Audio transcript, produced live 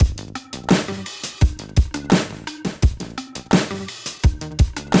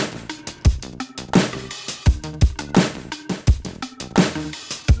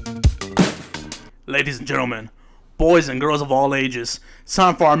Ladies and gentlemen, boys and girls of all ages, it's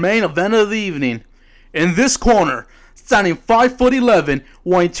time for our main event of the evening. In this corner, standing 5'11",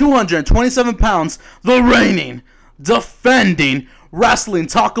 weighing 227 pounds, the reigning, defending Wrestling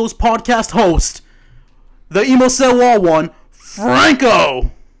Tacos podcast host, the Emo Set Wall one,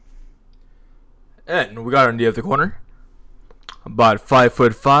 Franco. And we got our knee at the corner. About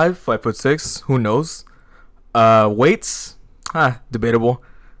 5'5", 5'6", who knows? Weights? Debatable.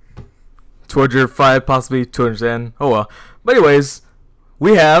 205, possibly 210. Oh well. But anyways,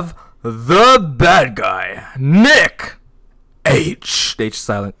 we have the bad guy, Nick H. H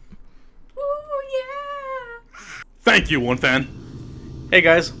silent. Ooh, yeah. Thank you, one fan. Hey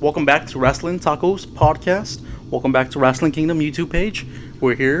guys, welcome back to Wrestling Tacos podcast. Welcome back to Wrestling Kingdom YouTube page.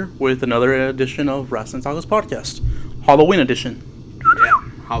 We're here with another edition of Wrestling Tacos podcast, Halloween edition. Yeah,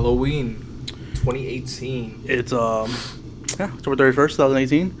 Halloween 2018. It's October 31st,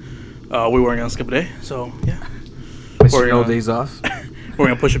 2018. We weren't gonna skip a day, so yeah. Mr. No days off. We're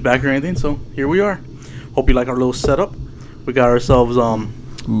gonna push it back or anything, so here we are. Hope you like our little setup. We got ourselves the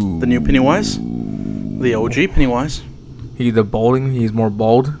new Pennywise, the OG Pennywise. He's more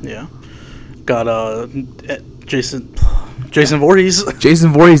bald. Yeah. Got Jason Voorhees.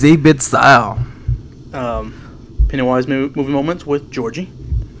 Jason Voorhees 8-bit style. Pennywise movie moments with Georgie.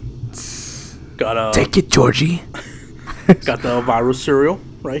 Got Take it, Georgie. Got the viral cereal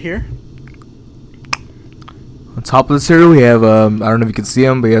right here. On top of the cereal, we have, I don't know if you can see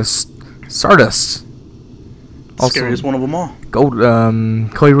him, but we have Stardust. Scariest one of them all. Gold,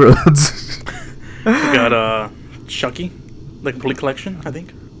 Cody Rhodes. We got, Chucky, the complete collection, I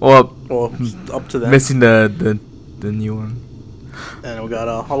think. Well, up to that. Missing the new one. And we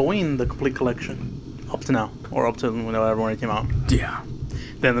got, Halloween, the complete collection. Up to now. Or up to whenever it came out. Yeah.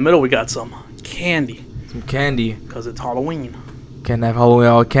 Then in the middle, we got some candy. Some candy. Because it's Halloween. Can't have Halloween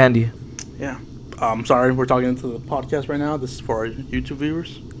without candy. Yeah. Sorry, we're talking into the podcast right now. This is for our YouTube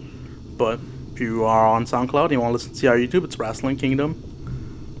viewers. But if you are on SoundCloud and you want to listen to our YouTube, it's Wrestling Kingdom.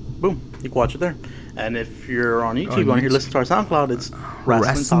 Boom. You can watch it there. And if you're on YouTube and you want to listen to our SoundCloud, it's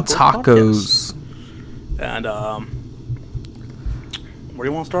Wrestling Tacos. And where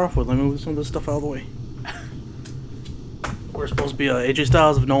do you want to start off with? Let me move some of this stuff out of the way. We're supposed to be AJ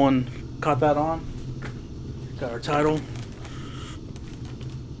Styles if no one caught that on. Got our title.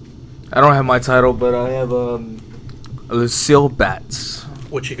 I don't have my title, but I have Lucille Bats.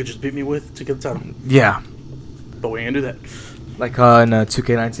 Which you could just beat me with to get the title. Yeah. But we ain't gonna do that. Like in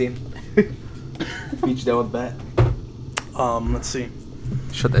 2K19. Beat you down with a bat. Let's see.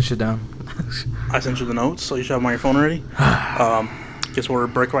 Shut that shit down. I sent you the notes, so you should have them on your phone already. Guess we'll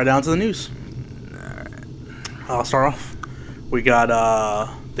break right down to the news. I'll start off. We got,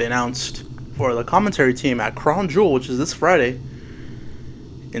 they announced for the commentary team at Crown Jewel, which is this Friday,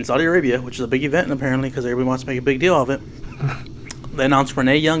 in Saudi Arabia, which is a big event apparently because everybody wants to make a big deal of it. They announced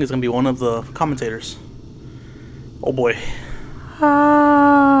Renee Young is going to be one of the commentators. Oh boy. That's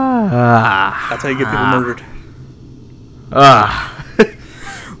how you get people murdered.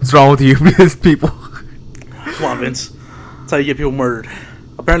 What's wrong with you, people? Come on, Vince. That's how you get people murdered.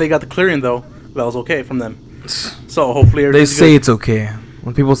 Apparently, you got the clearing though. That was okay from them. So hopefully, they say good. It's okay.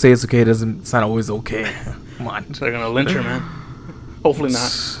 When people say it's okay, it's not always okay. Come on. They're gonna lynch her, man. Hopefully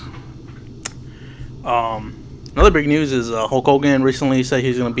not. Another big news is Hulk Hogan recently said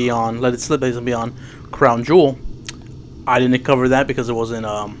he's gonna be on. Let it slip. He's gonna be on Crown Jewel. I didn't cover that because it wasn't.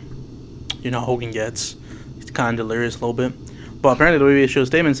 Hogan gets. He's kind of delirious a little bit. But apparently the WWE issued a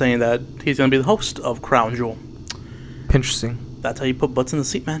statement saying that he's gonna be the host of Crown Jewel. Interesting. That's how you put butts in the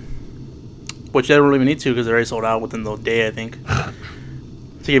seat, man. Which they don't really need to because they're already sold out within the day, I think.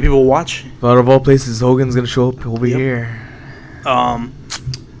 To get people to watch. But out of all places, Hogan's gonna show up over here.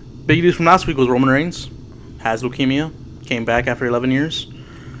 Big news from last week was Roman Reigns has leukemia, came back after 11 years.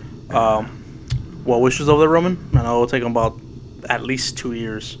 Well wishes over there, Roman. I know it'll take him about at least 2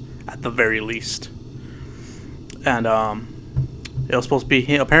 years, at the very least. And it was supposed to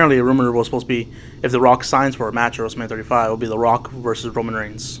be, apparently a rumor was supposed to be, if The Rock signs for a match at WrestleMania 35, it will be The Rock versus Roman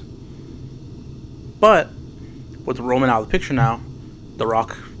Reigns. But with Roman out of the picture now, The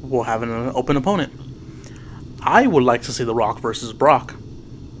Rock will have an open opponent. I would like to see The Rock versus Brock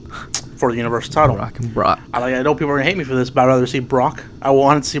for the Universal title. Brock and Brock. I know people are going to hate me for this, but I'd rather see Brock. I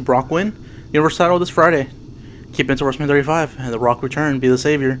wanted to see Brock win the Universal title this Friday. Keep it to WrestleMania 35, and The Rock return, be the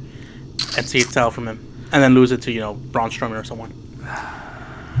savior, and see the title from him. And then lose it to, Braun Strowman or someone.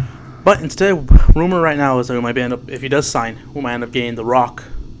 But instead, rumor right now is that we might end up, if he does sign, we might end up getting The Rock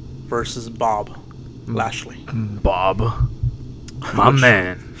versus Bob Lashley. Bob. My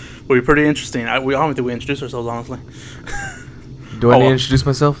man. Would be pretty interesting. We don't think we introduced ourselves, honestly. Do I need to introduce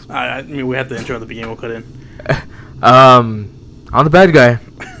myself? I mean, we had the intro at the beginning. We'll cut in. I'm the bad guy.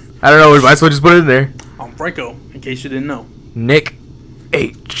 I don't know. Might as well just put it in there. I'm Franco, in case you didn't know. Nick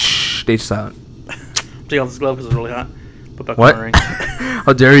H. Stage silent. Take off this glove because it's really hot. Put back What? on the ring.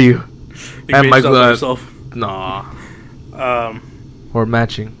 How dare you? You And can my make yourself glove. yourself. Nah. We're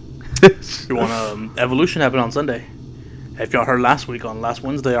matching. You want Evolution happened on Sunday. If y'all heard last week on last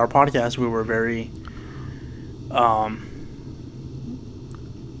Wednesday, our podcast, we were very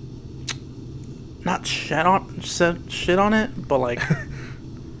not shit on it, but like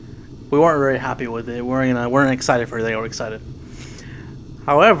we weren't very happy with it. We weren't excited for it. They were excited.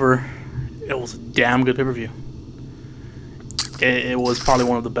 However, it was a damn good pay-per-view. It was probably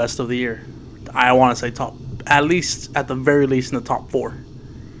one of the best of the year. I want to say top, at least at the very least in the top 4.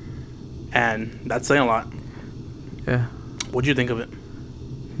 And that's saying a lot. Yeah. What'd you think of it?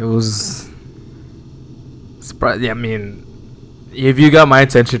 It was surprising. Yeah, I mean, if you got my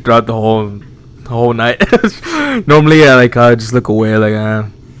attention throughout the whole night, normally I just look away, I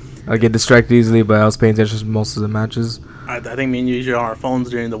get distracted easily, but I was paying attention to most of the matches. I think me and you usually on our phones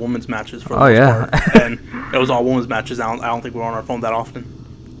during the women's matches for the Oh, most yeah. part. And it was all women's matches. I don't think we're on our phone that often.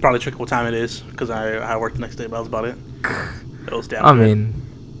 Probably check what time it is because I work the next day, but that was about it. It was damn I good. mean,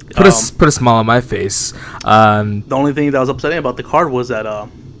 put a smile on my face. The only thing that was upsetting about the card was that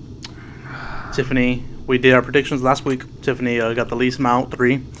Tiffany, we did our predictions last week. Tiffany got the least amount,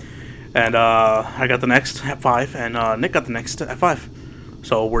 3. And I got the next at 5. And Nick got the next at 5.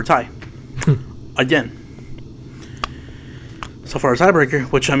 So we're tied. Again. So for our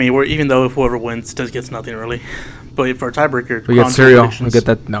tiebreaker, which I mean, even though if whoever wins gets nothing really, but for a tiebreaker, We get Crown cereal. predictions, We get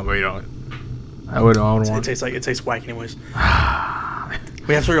that. No, we don't. I wouldn't It want. tastes whack anyways. We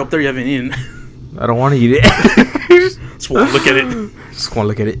have cereal up there you haven't eaten. I don't want to eat it. Just want to look at it. Just want to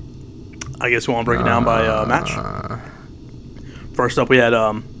look at it. I guess we want to break it down by match. First up, we had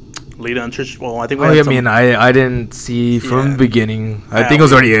Lita and Trish. Well, I think we had some, I didn't see from Yeah. the beginning. I Yeah, think it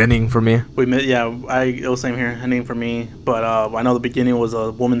was already ending for me. it was same here, ending for me. But I know the beginning was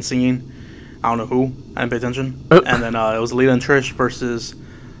a woman singing. I don't know who. I didn't pay attention. And then it was Lita and Trish versus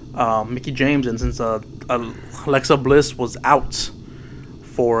Mickie James. And since Alexa Bliss was out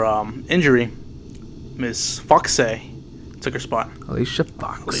for injury, Miss Foxay took her spot. Alicia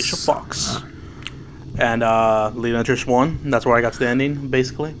Fox. And Lita and Trish won. And that's where I got to the ending,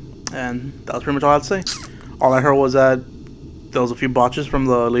 basically. And that was pretty much all I had to say. All I heard was that there was a few botches from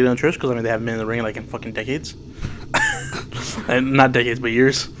the Lita and Trish, because I mean they haven't been in the ring like in fucking decades. And not decades, but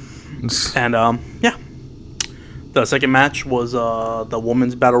years. And yeah. The second match was the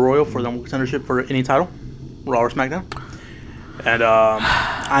women's battle royal for the contendership for any title, Raw or SmackDown. And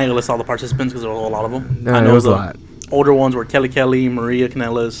I ain't gonna list all the participants because there was a lot of them. No, I it know was a the lot. older ones were Kelly Kelly, Maria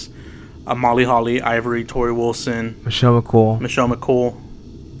Kanellis, Molly Holly, Ivory, Tori Wilson, Michelle McCool. Michelle McCool.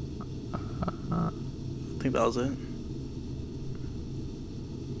 I think that was it.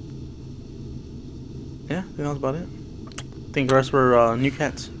 Yeah, I think that was about it. I think the rest were new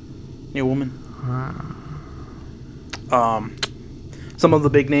cats, new women. Some of the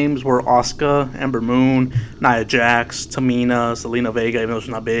big names were Asuka, Ember Moon, Nia Jax, Tamina, Selena Vega, even though she's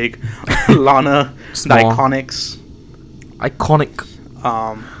not big, Lana, the Small. Iconics. Iconic.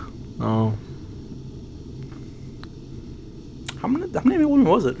 How many women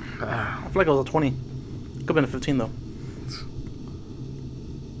was it? I feel like it was a 20. Could have been a 15 though.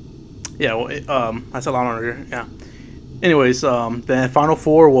 Yeah, well, I said Lana earlier. Yeah. Anyways, the final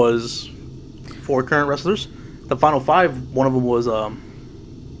 4 was 4 current wrestlers. The final 5, one of them was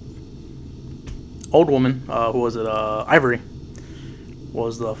old woman. Who was it? Ivory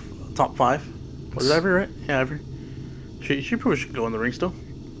was the top 5. Was it Ivory, right? Yeah, Ivory. She probably should go in the ring still.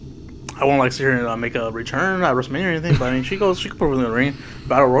 I won't like see her make a return at WrestleMania or anything, but I mean, she could probably in the ring.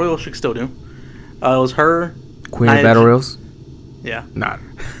 Battle Royal, she could still do. It was her. Queen of Battle Royals? Yeah. Not.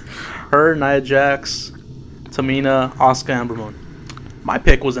 Her, Nia Jax, Tamina, Asuka, Ember Moon. My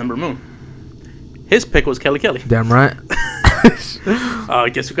pick was Ember Moon. His pick was Kelly Kelly. Damn right. Guess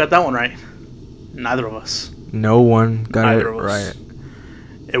who got that one right? Neither of us. No one got Neither it of us. right.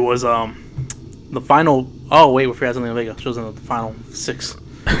 It was the final. Oh wait, we forgot Zelina Vega. She was in the final 6.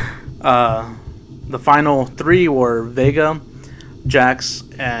 The final 3 were Vega, Jax,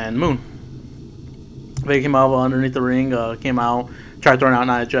 and Moon. Vega came out underneath the ring, came out, tried throwing out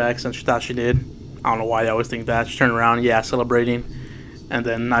Nia Jax, and she thought she did. I don't know why they always think that. She turned around, celebrating. And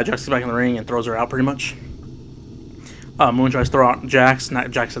then Nia Jax gets back in the ring and throws her out pretty much. Moon tries to throw out Jax. Nia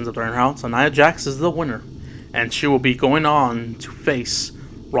Jax ends up throwing her out. So Nia Jax is the winner. And she will be going on to face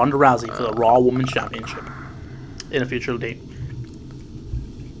Ronda Rousey for the Raw Women's Championship in a future date.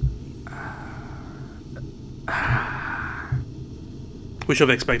 We should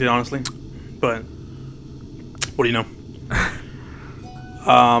have expected, honestly. But what do you know?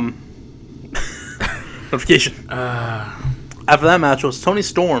 Notification. After that match was Tony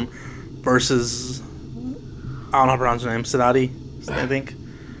Storm versus, I don't know how to pronounce her name, Sadati, I think.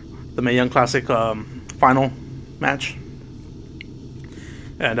 The Mae Young Classic final match.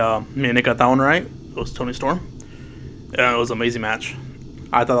 And me and Nick got that one right. It was Tony Storm. And it was an amazing match.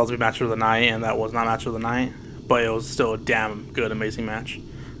 I thought that was going to be match of the night, and that was not match of the night. But it was still a damn good, amazing match.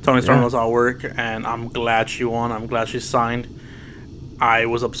 Tony Storm was all work, and I'm glad she won. I'm glad she signed. I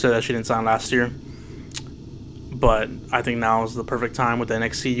was upset that she didn't sign last year. But I think now is the perfect time with the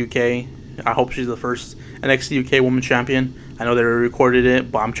NXT UK. I hope she's the first NXT UK Women's Champion. I know they recorded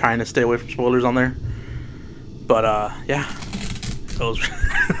it, but I'm trying to stay away from spoilers on there. But, yeah. It was,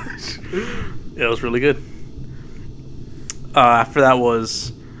 it was really good. After that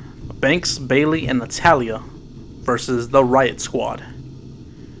was Banks, Bayley, and Natalya versus the Riot Squad.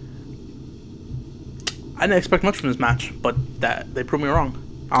 I didn't expect much from this match, but they proved me wrong.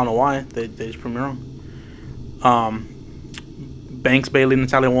 I don't know why. They just proved me wrong. Banks, Bayley, and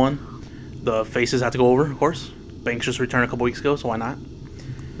Natalya won. The faces had to go over, of course. Banks just returned a couple weeks ago, so why not?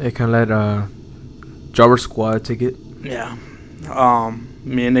 They can let Jobber Squad take it. Yeah.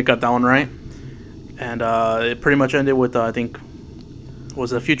 Me and Nick got that one right. And it pretty much ended with, I think,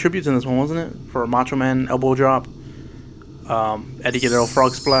 was a few tributes in this one, wasn't it? For Macho Man elbow drop, Eddie Guerrero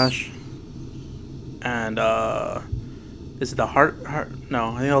frog splash, and is it the heart?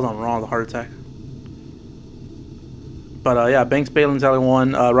 No, I think I was on Raw, the heart attack. But yeah, Banks, Bayley, and Natalya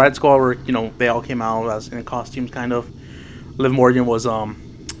won. Riot Squad were, they all came out as in costumes, kind of. Liv Morgan was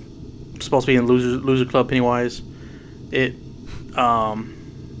supposed to be in Loser Club Pennywise.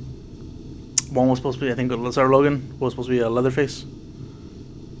 One was supposed to be, I think, Sarah Logan was supposed to be a Leatherface,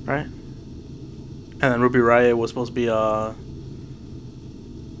 right? And then Ruby Riott was supposed to be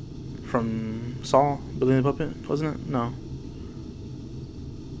from Saw, Billy the Puppet, wasn't it? No.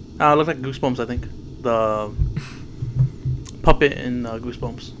 It looked like Goosebumps, I think. The puppet in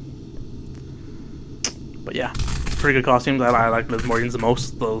Goosebumps. But yeah, pretty good costumes. I like Liv Morgan's the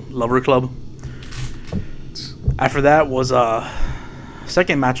most, the Lover Club. After that was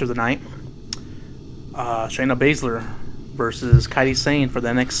second match of the night. Shayna Baszler versus Kairi Sane for the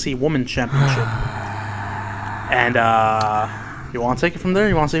NXT Women's Championship. And you want to take it from there?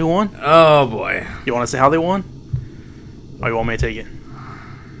 You want to say who won? Oh boy. You want to say how they won? Or you want me to take it?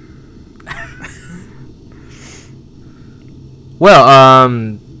 Well,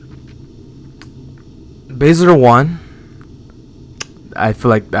 Baszler won. I feel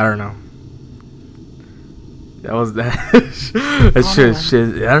like, I don't know. That was that.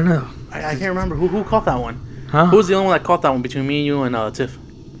 Shit. I don't know. I can't remember who caught that one. Huh? Who was the only one that caught that one between me, you, and Tiff?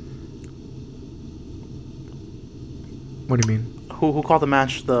 What do you mean? Who caught the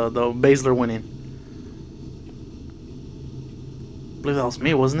match? The Baszler winning. I believe that was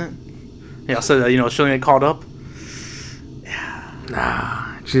me, wasn't it? Yeah, I said that she didn't get called up.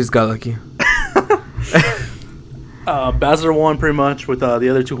 Nah, she just got lucky. Baszler won pretty much with the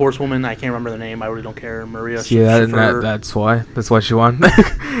other two horsewomen. I can't remember their name. I really don't care. Maria. Yeah, that's why. That's why she won.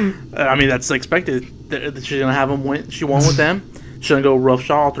 I mean, that's expected. She's gonna have them win. She won with them. She's gonna go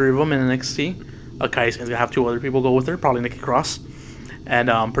roughshod all three of them in NXT. Kairi's gonna have two other people go with her, probably Nikki Cross. And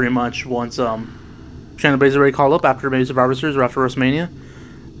pretty much once Shayna Baszler already called up after maybe Survivor Series or after WrestleMania,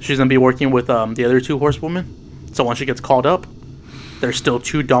 she's gonna be working with the other two horsewomen. So once she gets called up, there's still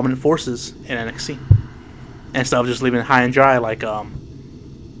two dominant forces in NXT. Instead of just leaving it high and dry like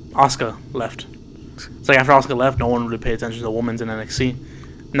Asuka left. It's like after Asuka left, no one really paid attention to the women's in NXT.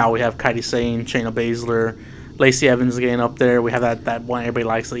 Now we have Kairi Sane, Shayna Baszler, Lacey Evans getting up there. We have that one everybody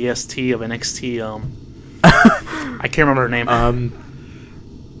likes, the EST of NXT. I can't remember her name.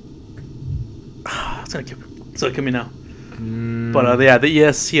 It's gonna kill me now. But yeah, the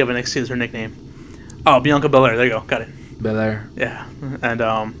EST of NXT is her nickname. Oh, Bianca Belair. There you go. Got it. Belair. Yeah, and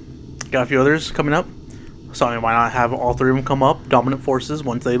got a few others coming up. So I mean, why not have all three of them come up? Dominant forces.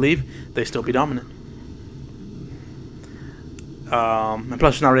 Once they leave, they still be dominant. And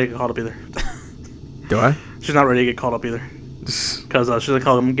plus, she's not ready to get called up either. Do I? She's not ready to get called up either. Because she'll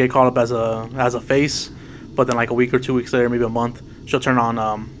get called up as a face, but then like a week or 2 weeks later, maybe a month, she'll turn on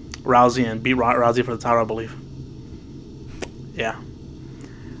Rousey and beat Rousey for the title, I believe. Yeah.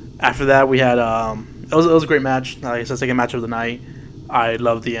 After that, we had it was a great match. Like I said, second match of the night. I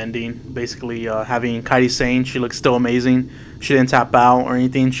love the ending. Basically, having Kairi Sane, she looks still amazing. She didn't tap out or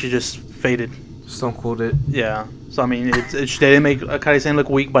anything. She just faded. Stone Cold it. Yeah. So I mean, they didn't make Kairi Sane look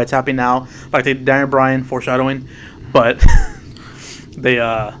weak by tapping out like they did Daniel Bryan, foreshadowing, but they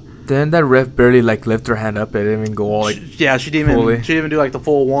Then that ref barely like lift her hand up. It didn't even go all like. She didn't even do like the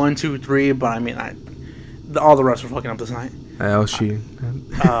full 1, 2, 3. But I mean, all the refs were fucking up this night. Oh, she didn't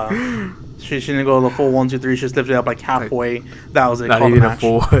go the full 1, 2, 3. She just lifted it up like halfway. That was it. Not even a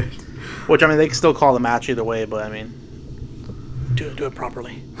full. Which I mean, they can still call the match either way. But I mean, do it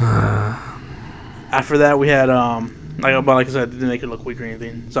properly. After that, we had like I said, it didn't make her look weak or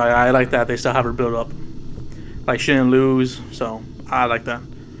anything. So I like that they still have her build up. Like she didn't lose, so I like that.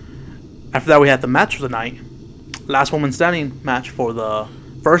 After that, we had the match of the night, last woman standing match for the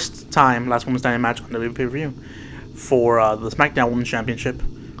first time last woman standing match on WWE pay-per-view for the SmackDown Women's Championship.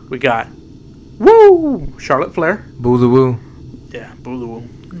 We got Charlotte Flair, Boo the Woo,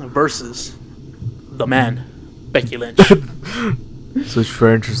 versus the man Becky Lynch. So she's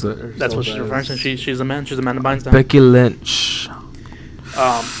referring to That's what she's referring to. She's a man. She's a man that binds down. Becky Lynch.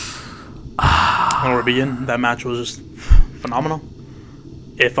 When we begin, that match was just phenomenal.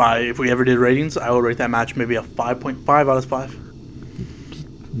 If we ever did ratings, I would rate that match maybe a 5.5 out of 5.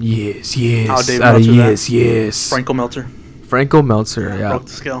 Yes. Yes. Franco Meltzer, yeah. Broke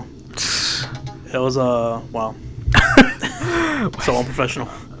the scale. It was wow. So unprofessional.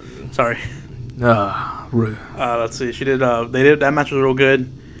 Sorry. Let's see. She did. That match was real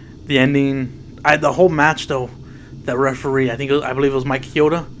good. The ending. The whole match though. The referee. I believe it was Mike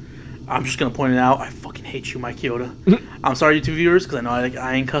Chioda. I'm just gonna point it out. I fucking hate you, Mike Chioda. I'm sorry, YouTube viewers, because I know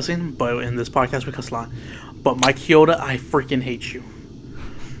I ain't cussing, but in this podcast we cuss a lot. But Mike Chioda, I freaking hate you.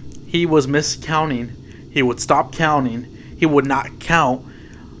 He was miscounting. He would stop counting. He would not count.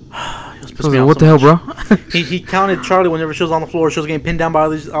 What the hell, bro? he counted Charlie whenever she was on the floor. She was getting pinned down by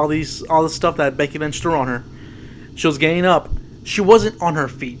all this stuff that Becky Lynch threw on her. She was getting up. She wasn't on her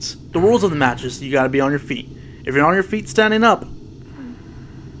feet. The rules of the match is you got to be on your feet. If you're on your feet standing up,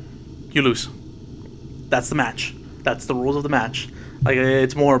 you lose. That's the match. That's the rules of the match. Like,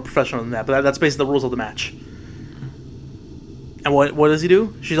 it's more professional than that, but that's basically the rules of the match. And what does he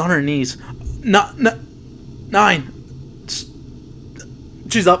do? She's on her knees. 9.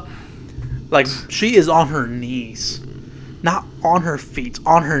 She's up. Like, she is on her knees. Not on her feet.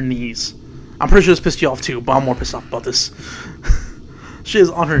 On her knees. I'm pretty sure this pissed you off too, but I'm more pissed off about this. She is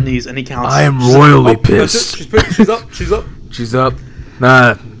on her knees, and he counts. I am royally pissed. She's up. She's up.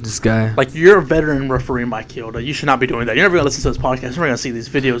 Nah, this guy. Like, you're a veteran referee, Mike Chioda. You should not be doing that. You're never going to listen to this podcast. You're never going to see these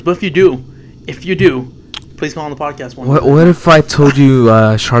videos. But if you do, please come on the podcast one day. What if I told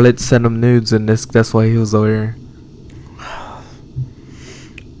you Charlotte sent him nudes and that's why he was over here?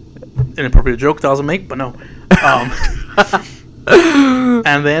 Inappropriate joke that I was make, but no.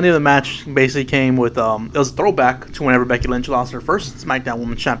 And the end of the match basically came with it was a throwback to whenever Becky Lynch lost her first SmackDown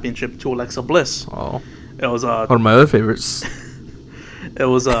Women's Championship to Alexa Bliss. Oh, it was one of my other favorites.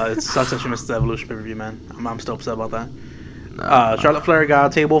 It sucks that she missed the Evolution pay-per-view, man. I'm still upset about that. Charlotte Flair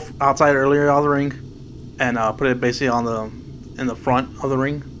got a table outside earlier out of the ring and put it basically in the front of the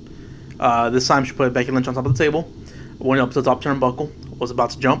ring. This time she put Becky Lynch on top of the table, went up to the top turnbuckle, was about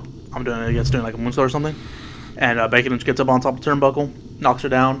to jump. I'm doing like a moonsault or something. And Becky Lynch gets up on top of the turnbuckle, knocks her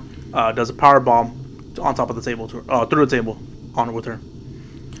down, does a power bomb on top of the table through the table on her with her.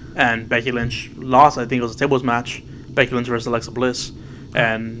 And Becky Lynch lost. I think it was a tables match. Becky Lynch versus Alexa Bliss,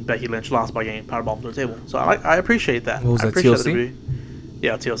 and Becky Lynch lost by getting power bomb through the table. So I appreciate that. What was that, TLC?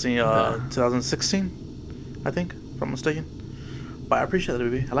 Yeah, TLC 2016, I think, if I'm mistaken. But I appreciate that,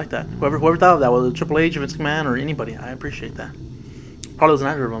 baby. I like that. Whoever thought of that, whether Triple H, Vince McMahon, or anybody, I appreciate that. Probably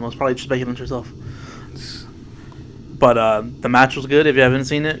wasn't either of them. It was probably just Becky Lynch herself. But the match was good. If you haven't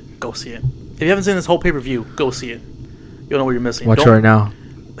seen it, go see it. If you haven't seen this whole pay-per-view, go see it. You'll know what you're missing. Watch it right now.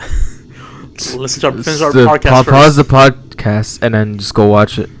 Finish our podcast first. Pause the podcast and then just go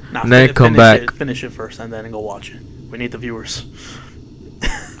watch it. And then come back. Finish it first and then go watch it. We need the viewers.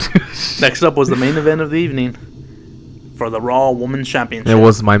 Next up was the main event of the evening for the Raw Women's Championship. It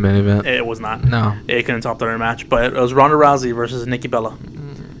was my main event. It was not. No. It couldn't top their match, but it was Ronda Rousey versus Nikki Bella.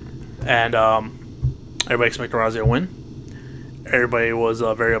 And everybody expected Rousey to win. Everybody was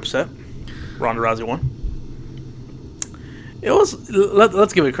very upset. Ronda Rousey won. It was,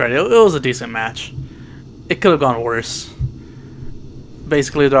 let's give it credit, it was a decent match. It could have gone worse.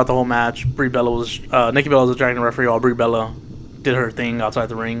 Basically, throughout the whole match, Nikki Bella was dragging the referee while Brie Bella did her thing outside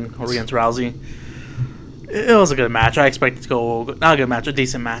the ring over against Rousey. It was a good match. I expected it to go, not a good match, a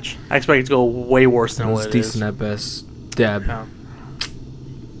decent match. I expected it to go way worse than what it is. It was decent at best. Dab. Yeah.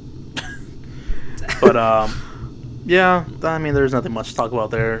 But, yeah, I mean, there's nothing much to talk about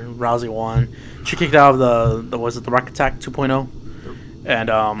there. Rousey won. She kicked out of the Rock Attack 2.0.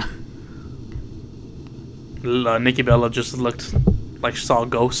 And Nikki Bella just looked like she saw a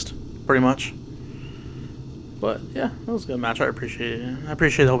ghost, pretty much. But yeah, that was a good match. I appreciate it. I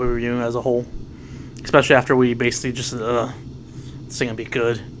appreciate the whole review as a whole, especially after we basically just this thing gonna be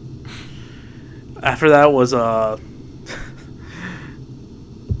good. After that was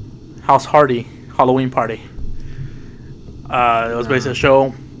House Hardy Halloween Party. It was basically a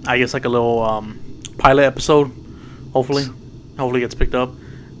show. I guess like a little pilot episode. Hopefully it gets picked up.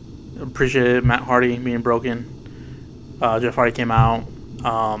 Appreciate it. Matt Hardy being broken. Jeff Hardy came out.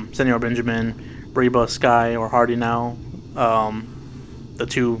 Senor Benjamin, Reba, Sky, or Hardy now. The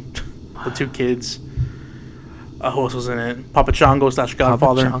two kids. Who else was in it? Papa Chongo /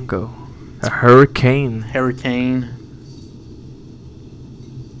 Godfather. Papa Chongo. A Hurricane.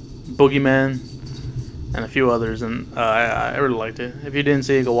 Boogeyman, and a few others, and I really liked it. If you didn't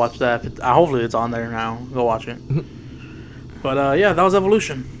see it, go watch that. Hopefully it's on there now. Go watch it. But yeah, that was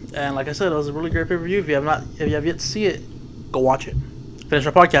Evolution, and like I said, it was a really great pay-per-view. If you have yet to see it, go watch it. Finish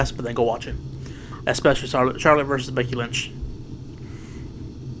our podcast, but then go watch it. Especially Charlotte versus Becky Lynch.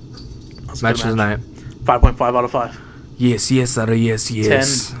 Match of the night. 5.5 out of 5. Yes, out of yes.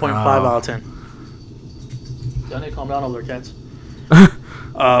 10.5 out of 10. Y'all need to calm down over there, cats.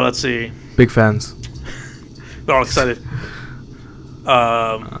 Let's see. Big fans. They're all excited.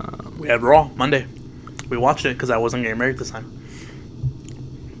 We had Raw Monday. We watched it because I wasn't getting married this time.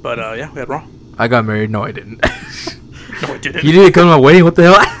 But yeah, we had Raw. I got married. No, I didn't. No, I didn't. You didn't come to my wedding? What the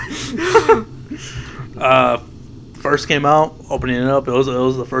hell? First came out, opening it up. It was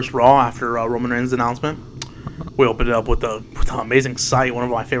the first Raw after Roman Reigns' announcement. We opened it up with the amazing sight, one of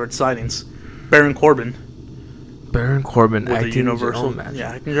my favorite sightings, Baron Corbin. With the Universal,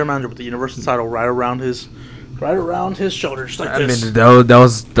 acting general manager with the Universal title right around his shoulders like this. I mean, that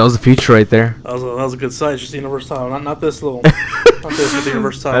was a feature right there. That was a good sight. Just the Universal title, not this little, not this with the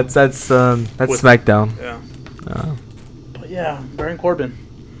Universal title. That's SmackDown. Yeah. But yeah, Baron Corbin.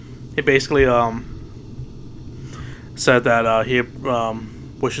 He basically said that he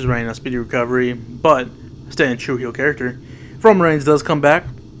wishes Reigns a speedy recovery, but staying true heel character. If Roman Reigns does come back,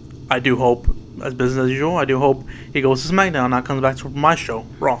 I do hope, as business as usual, I do hope he goes to SmackDown, not comes back to my show,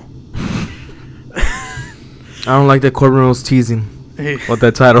 Raw. I don't like that Corbin was teasing what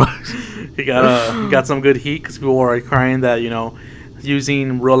that title. He got some good heat because people were crying that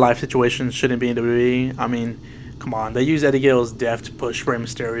using real life situations shouldn't be in WWE. I mean, come on, they use Eddie Guerrero's death to push Rey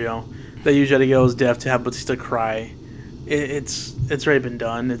Mysterio. They use Eddie Guerrero's death to have Batista cry. It's already been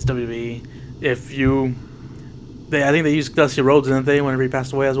done. It's WWE. I think they used Dusty Rhodes, didn't they, whenever he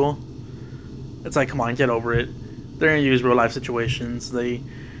passed away as well? It's like, come on, get over it. They're gonna use real life situations. They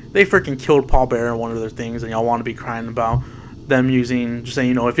freaking killed Paul Bearer in one of their things, and y'all want to be crying about them using, just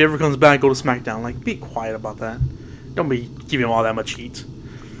saying, if he ever comes back, go to SmackDown. Like, be quiet about that. Don't be giving him all that much heat.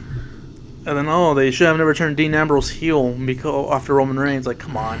 And then, they should have never turned Dean Ambrose heel after Roman Reigns. Like,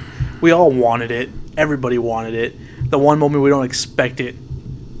 come on. We all wanted it. Everybody wanted it. The one moment we don't expect it,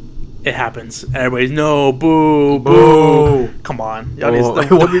 it happens. Everybody's, no, boo, boo. Come on. Wrestling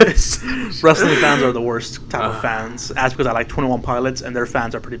fans are the worst type of fans. That's because I like 21 Pilots, and their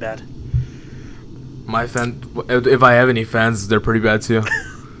fans are pretty bad. My fan, if I have any fans, they're pretty bad too.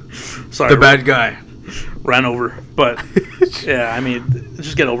 Sorry. The bad guy. Ran over. But, yeah, I mean,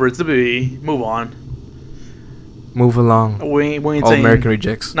 just get over it. It's the WWE. Move on. Move along. We ain't all saying... American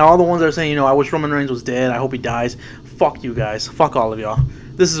rejects. Now, all the ones that are saying, I wish Roman Reigns was dead. I hope he dies. Fuck you guys. Fuck all of y'all.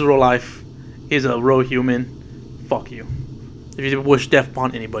 This is real life. He's a real human. Fuck you. If you wish death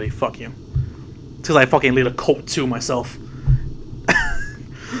upon anybody, fuck you. It's because I fucking lead a cult too myself.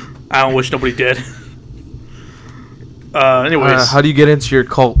 I don't wish nobody dead. Anyways. How do you get into your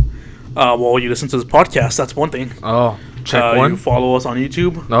cult? Well, you listen to this podcast. That's one thing. Oh, check one. You follow us on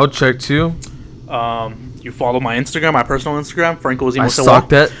YouTube. No, check two. You follow my Instagram, my personal Instagram, Franco Zemo. I sucked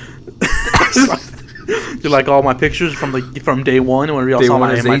that. You like all my pictures from day one when we all saw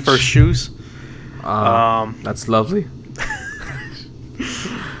my first shoes. That's lovely.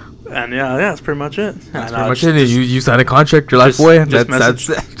 And yeah, that's pretty much it. That's pretty much it. You signed a contract, your life away. That's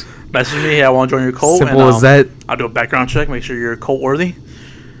it. Message me, hey, I want to join your cult. Simple as that. I'll do a background check, make sure you're cult worthy.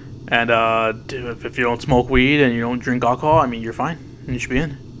 And if you don't smoke weed and you don't drink alcohol, I mean, you're fine. And you should be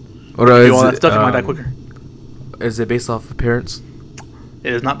in. Or do all that stuff, you might die quicker. Is it based off appearance?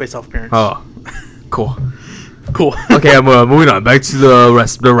 It is not based off appearance. Oh, cool. Cool. Okay, I'm moving on. Back to the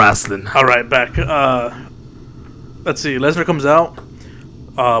wrestling. All right, back. Let's see. Lesnar comes out.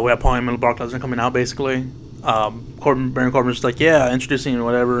 We have Paul Heyman and Brock Lesnar coming out, basically. Baron Corbin's just like, yeah, introducing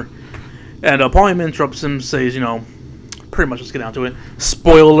whatever. And Paul Heyman interrupts him, says, pretty much, let's get down to it.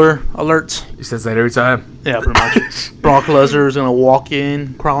 Spoiler alert. He says that every time. Yeah, pretty much. Brock Lesnar is going to walk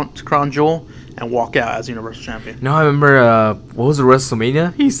in, crown jewel, and walk out as Universal Champion. No, I remember, what was it,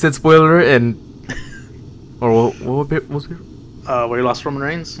 WrestleMania? He said spoiler and Or what was it? Where he lost Roman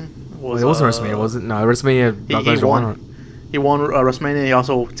Reigns. It wasn't WrestleMania, was it? No, WrestleMania. He Brock Lesnar won. He won WrestleMania. He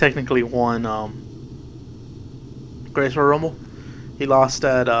also technically won Greatest Royal Rumble. He lost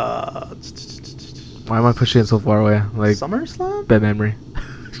at Why am I pushing it so far away? Like SummerSlam. bad memory.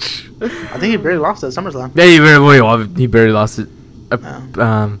 I think he barely lost at SummerSlam. Yeah, he barely lost it.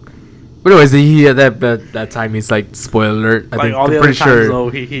 Yeah. But anyways, he at that time he's like spoiler alert. I think all the I'm other pretty times sure though,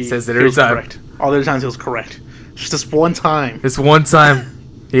 he says it he every was time. correct. All the other times he was correct. Just this one time. It's one time.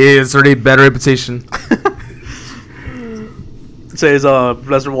 He has already bad reputation. It says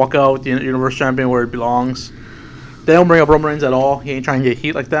Lesnar walk out with the Universal Champion where it belongs. They don't bring up Roman Reigns at all. He ain't trying to get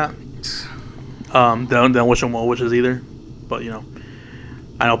heat like that. They don't wish him well wishes either. But I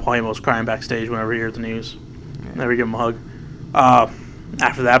know Paul Heyman was crying backstage whenever he heard the news. Never give him a hug.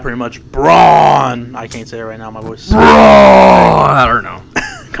 After that, pretty much Braun. I can't say it right now. My voice. Bro, I don't know.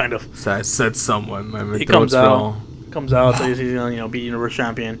 Kind of. So I said someone. My He throat's comes out, so he's gonna be Universal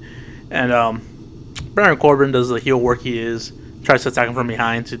Champion, and Baron Corbin does the heel work he is. Tries to attack him from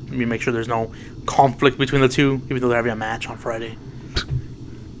behind to make sure there's no conflict between the two, even though they're having a match on Friday.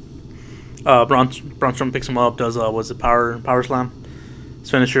 Braun Strowman picks him up, does power slam. His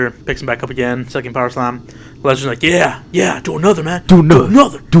finisher, picks him back up again, second power slam. Lesnar's like, yeah, do another, man. Do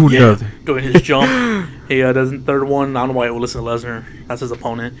another. Doing his jump. He does the third one. I don't know why he will listen to Lesnar. That's his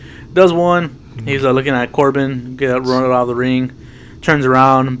opponent. Does one. He's looking at Corbin, run it out of the ring. Turns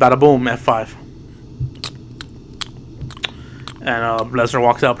around, bada boom, F5. And Lesnar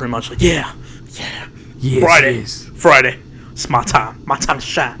walks out pretty much like, yeah. Yes, Friday. It's my time. My time to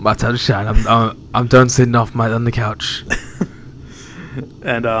shine. My time to shine. I'm done sitting on the couch.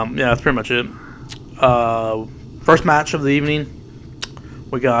 And that's pretty much it. First match of the evening.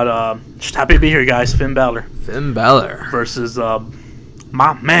 We got just happy to be here, guys. Finn Balor versus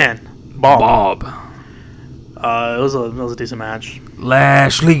my man Bob. It was a decent match.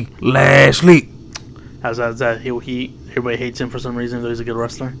 Lashley. Has that heel heat. Everybody hates him for some reason, though he's a good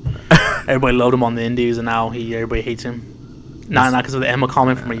wrestler. Everybody loved him on the Indies, and now everybody hates him. Not because of the Emma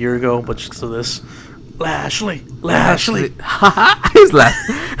comment from a year ago, but just because of this. Lashley. He's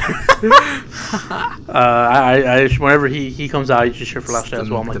laughing. Whenever he comes out, you just cheer for Lashley as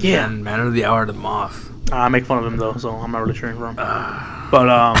well. I'm like, yeah. Man of the hour, the Moth. I make fun of him though, so I'm not really cheering for him. But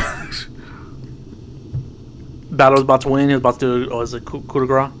Balor was about to win. He was about to do a coup de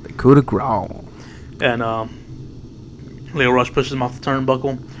grace. Coup de grace. And Leo Rush pushes him off the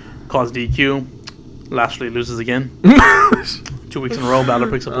turnbuckle, causes DQ. Lashley loses again. 2 weeks in a row, Balor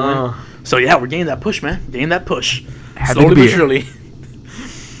picks up the win. So yeah, we're getting that push, man. Getting that push. Slowly but surely.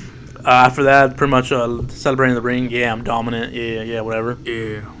 After that, pretty much celebrating the ring. Yeah, I'm dominant. Yeah, whatever.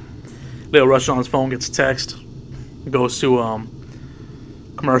 Yeah. Leo Rush on his phone gets a text. Goes to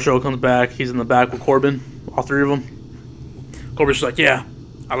commercial, comes back. He's in the back with Corbin. All three of them. Corbin's just like, yeah,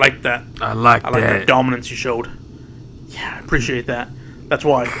 I like that. I like that dominance you showed. Yeah, I appreciate that. That's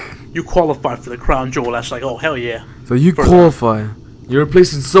why you qualified for the crown jewel. That's like, oh, hell yeah. So you qualify. You're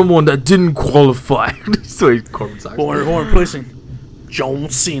replacing someone that didn't qualify. So Corbin's like, who are replacing? John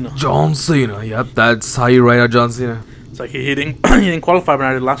Cena. Yep, that's how you write out John Cena. It's like he didn't qualify when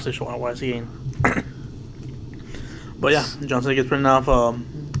I did last year, so why is he in? But yeah, John Cena gets printed off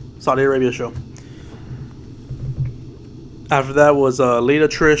Saudi Arabia show. After that was Lita,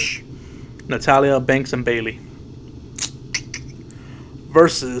 Trish, Natalia, Banks, and Bayley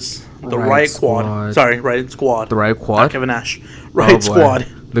versus the Riot Squad. Sorry, Riot Squad. The Riot Squad? Kevin Nash. Riot Squad.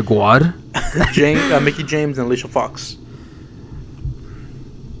 The Quad? Mickey James and Alicia Fox.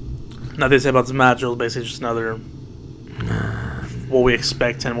 Nothing to say about this match. It was basically just another what we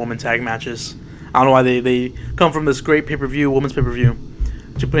expect 10-woman tag matches. I don't know why they come from this great pay-per-view, women's pay-per-view,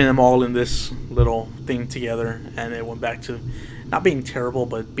 to putting them all in this little thing together, and it went back to not being terrible,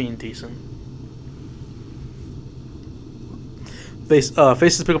 but being decent.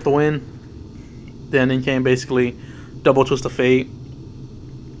 Faces pick up the win. Then in came basically double twist of fate.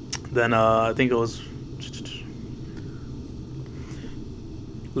 Then I think it was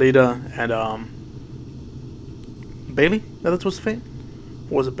Lita and Bayley. That twist of fate?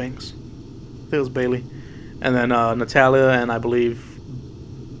 Or was it Banks? I think it was Bayley. And then Natalia and I believe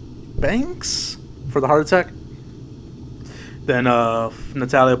Banks for the heart attack. Then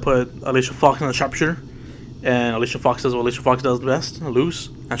Natalia put Alicia Fox in the sharpshooter. And Alicia Fox does what Alicia Fox does best, lose,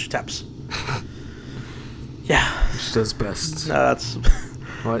 and she taps. Yeah. She does best. That's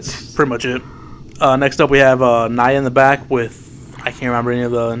pretty much it. Next up, we have Nia in the back with, I can't remember any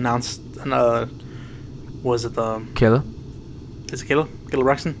of the announced, was it the... Kayla? Is it Kayla? Kayla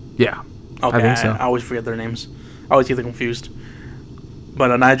Braxton? Yeah. Okay, I think so. I always forget their names. I always get them confused.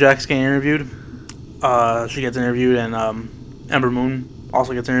 But Nia Jax getting interviewed. she gets interviewed, and Ember Moon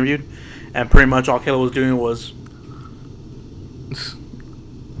also gets interviewed, and pretty much all Kayla was doing was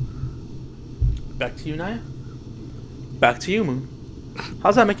back to you, Naya. Back to you, Moon.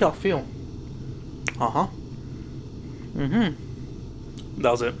 How's that make y'all feel? That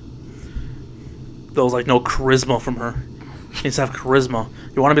was it. There was like no charisma from her. She needs to have charisma.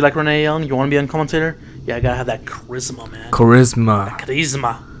 You want to be like Renee Young? You want to be a commentator? Yeah, I gotta have that charisma, man.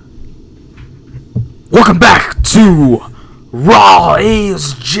 Charisma. Welcome back to Raw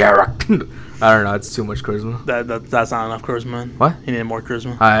is Jericho. I don't know. It's too much charisma. That's not enough charisma, man. What? You need more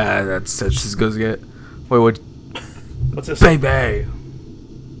charisma. That's as good as get. Wait, what? What's this? Baby.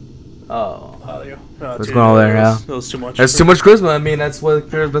 Oh, there you go. What's going on there, yeah? That was too much. That's too much charisma. I mean, that's what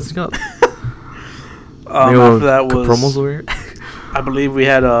charisma's messing up. After that was promos over here. I believe we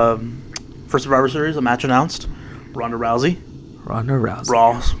had for Survivor Series a match announced. Ronda Rousey, Raw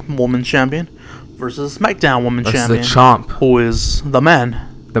Women's Champion, versus SmackDown Women's Champion. That's the Chomp. Who is the man?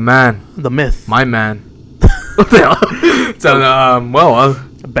 The man. The myth. My man. What the hell? So,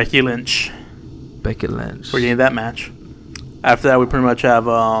 Becky Lynch. We're getting that match. After that, we pretty much have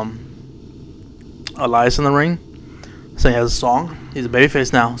Elias in the ring. So he has a song. He's a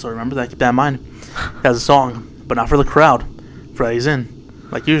babyface now, so remember that. Keep that in mind. He has a song, but not for the crowd. For that he's in,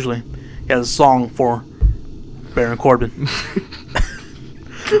 like usually. He has a song for Baron Corbin.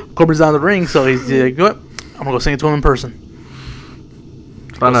 Corbin's down the ring, so he's like, "Good, I'm gonna go sing it to him in person."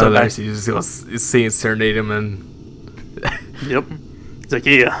 He's singing, serenade him, and yep. He's like,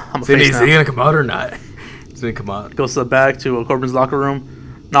 "Yeah, I'm a face face now." Is he gonna come out or not? He's gonna come out. Goes to the back to Corbin's locker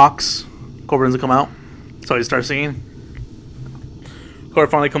room, knocks. Corbin doesn't come out, so he starts singing.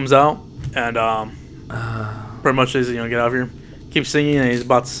 Corbin finally comes out, and pretty much says, "Get out of here." Keeps singing, and he's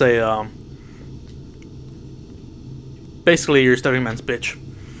about to say, basically, you're Stephanie Man's bitch.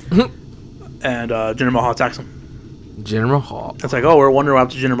 And Jinder Mahal attacks him. Jinder Mahal. It's like, oh, we're wondering what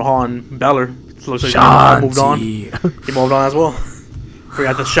happened to Jinder Mahal and Balor. It looks like Jinder Mahal moved on. He moved on as well. We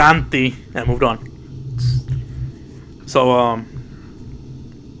got the Shanti and moved on. So,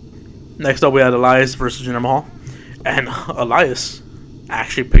 next up we had Elias versus Jinder Mahal. And Elias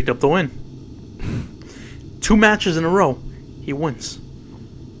actually picked up the win. 2 matches in a row. He wins.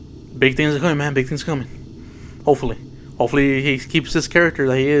 Big things are coming, man. Big things coming. Hopefully he keeps this character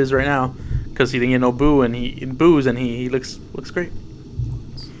that he is right now, because he didn't get no boos and he looks great.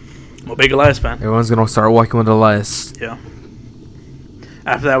 I'm a big Elias fan. Everyone's gonna start walking with Elias. Yeah.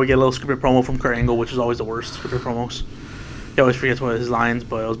 After that, we get a little scripted promo from Kurt Angle, which is always the worst scripted promos. He always forgets what his lines,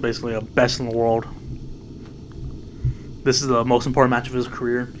 but it was basically a best in the world. This is the most important match of his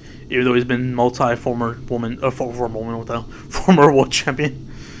career, even though he's been former world champion.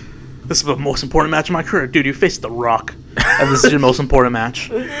 This is the most important match of my career. Dude, you faced The Rock, and this is your most important match.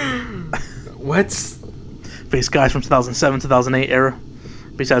 What? Face guys from 2007, 2008 era,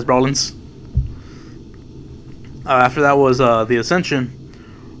 besides Rollins. After that was The Ascension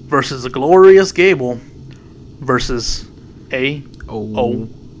versus the Glorious Gable versus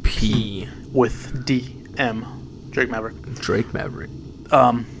AOP with DM. Drake Maverick.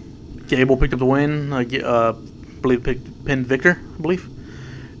 Gable picked up the win. I believe pinned Victor, I believe.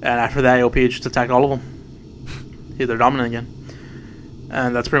 And after that, AOP just attacked all of them. They're dominant again.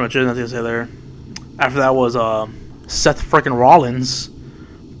 And that's pretty much it. Nothing to say there. After that was Seth freaking Rollins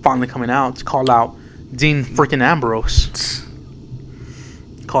finally coming out to call out Dean freaking Ambrose.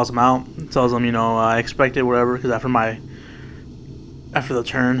 Calls him out. Tells him, I expected whatever, because after the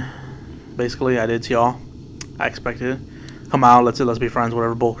turn, basically, I did to y'all. I expected it. Come out, let's be friends,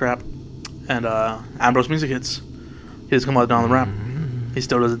 whatever bullcrap. And Ambrose music hits. He just come out down the ramp. He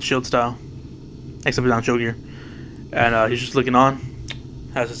still does it Shield style, except he's on show gear. And he's just looking on.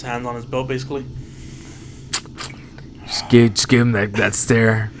 Has his hands on his belt, basically. Just give him that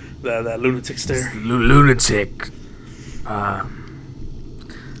stare. That lunatic stare. Lunatic.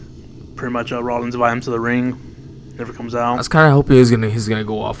 Pretty much Rollins invited him to the ring. Never comes out. I was kind of hoping he's gonna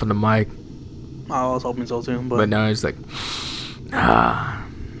go off on the mic. I was hoping so too, but now he's like,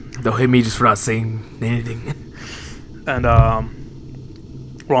 they'll hit me just for not saying anything. And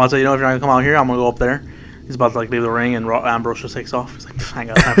Rollins said, if you're not gonna come out here, I'm gonna go up there. He's about to leave the ring, and Ambrose just takes off. He's like, I ain't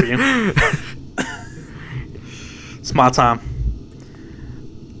got time for you. It's my time.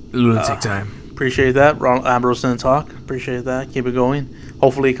 Lunatic time. Appreciate that. Ambrose didn't talk. Appreciate that. Keep it going.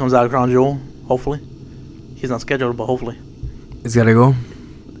 Hopefully he comes out of Crown Jewel. Hopefully. He's not scheduled, but hopefully. He's gotta go.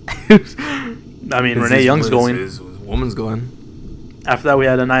 I mean, Renee Young's going. His woman's going. After that, we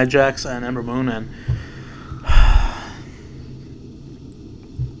had Nia Jax and Ember Moon, and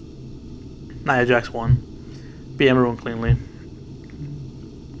Nia Jax won. Beat Ember Moon cleanly.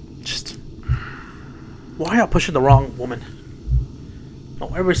 Just Why are you pushing the wrong woman? No,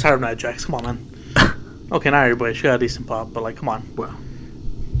 everybody's tired of Nia Jax. Come on, man. Okay, not everybody. She got a decent pop, but like, come on. Well,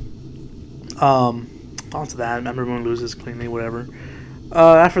 On to that. Everyone loses cleanly, whatever.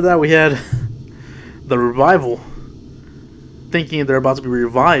 After that, we had the Revival, thinking they're about to be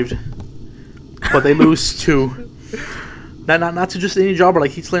revived, but they lose to not to just any jobber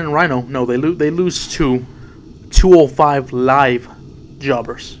like Heath Slater and Rhino. No, they lose to 205 Live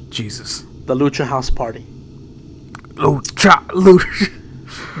jobbers. Jesus. The Lucha House Party. Lucha.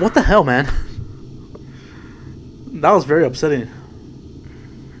 What the hell, man? That was very upsetting.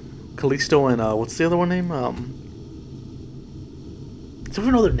 Kalisto and what's the other one name? I don't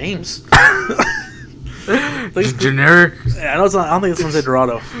even know their names. Generic. Yeah, I know it's not. I don't think it's Lindsay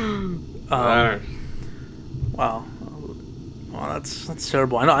Dorado. Wow. Wow, that's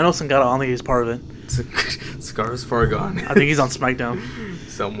terrible. I know Sangata. I don't think he's part of it. Scar's far gone. I think he's on SmackDown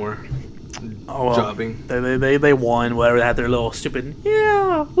Somewhere. Oh, well, Jobbing. They won. Whatever. They had their little stupid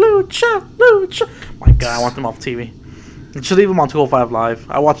lucha. My God, I want them off TV. You should leave them on 205 Live.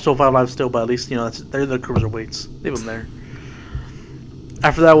 I watch 205 Live still, but at least they're the cruiserweights. Leave them there.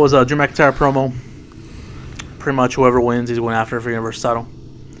 After that was a Drew McIntyre promo. Pretty much whoever wins, he's going after for Universal title.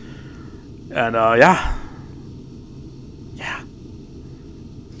 And yeah,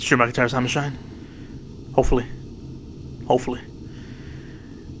 it's Drew McIntyre's time to shine. Hopefully.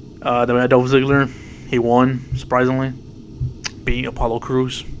 Then we had Dolph Ziggler. He won surprisingly, beating Apollo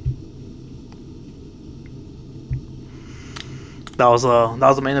Crews. That was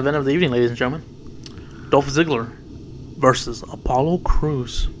the main event of the evening, ladies and gentlemen. Dolph Ziggler versus Apollo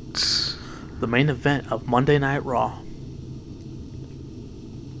Crews. The main event of Monday Night Raw.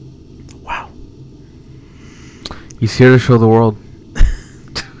 Wow. He's here to show the world.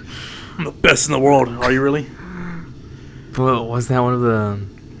 I'm the best in the world. Are you really? Well, was that one of the...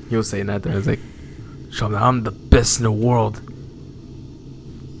 He was saying that there. It's like, show me I'm the best in the world.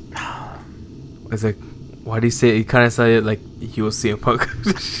 It's like, why do you say it? He kind of said it like he was CM Punk.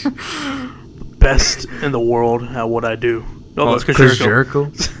 Best in the world at what I do. Oh, that's Chris Jericho.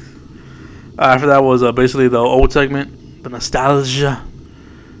 After that was basically the old segment, the nostalgia.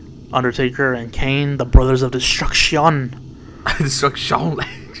 Undertaker and Kane, the Brothers of Destruction. Destruction.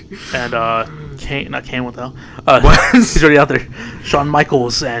 And not Kane, what the hell? He's already out there. Shawn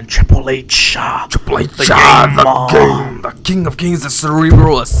Michaels and Triple H. Triple H, the King of Kings, the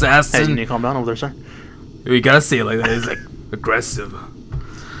cerebral assassin. Hey, you need to calm down over there, sir. You gotta say it like that. It's like aggressive.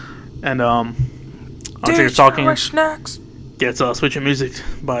 And Undertaker's talking. Gets switching music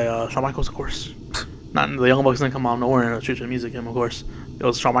by Shawn Michaels, of course. Not the Young Bucks didn't come out of nowhere and switching music him, of course. It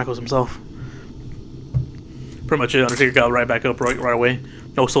was Shawn Michaels himself. Pretty much it. Undertaker got right back up right away.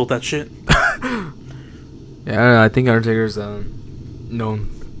 No sold that shit. Yeah, I think Undertaker's known.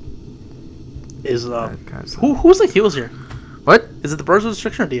 Is who's the heels here? What? Is it the Brothers of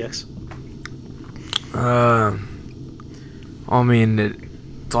Destruction or DX? I mean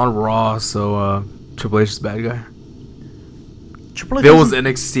it's on Raw, so Triple H is the bad guy. Triple H if it was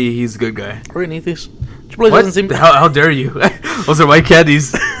NXT, he's a good guy. Are we gonna eat these? Triple H doesn't seem. How dare you? Those are white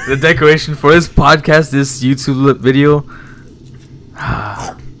candies. The decoration for this podcast, this YouTube video.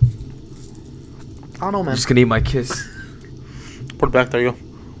 I don't know, man. I'm just gonna eat my kiss. Put it back. There you go.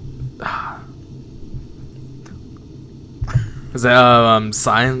 Is that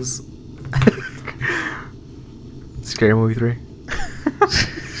Signs? Scary Movie 3.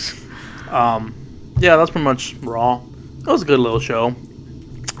 Yeah, that's pretty much Raw. It was a good little show.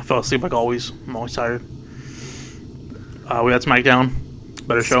 I fell asleep like always. I'm always tired. We had SmackDown.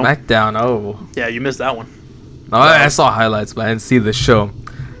 Better show. SmackDown, oh. Yeah, you missed that one. No, I saw highlights, but I didn't see the show.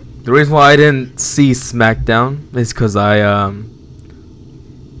 The reason why I didn't see SmackDown is because I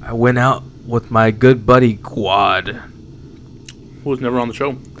went out with my good buddy Quad. Who was never on the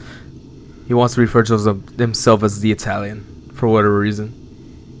show. He wants to refer to himself as the Italian for whatever reason.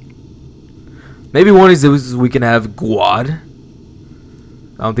 Maybe one of these days we can have Quad. I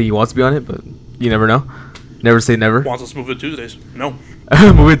don't think he wants to be on it, but you never know. Never say never. Wants us to move it to Tuesdays. No.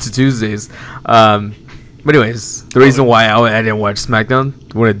 Move it to Tuesdays. But anyways, the reason why I didn't watch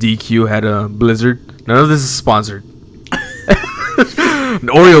SmackDown when a DQ had a Blizzard. None of this is sponsored. An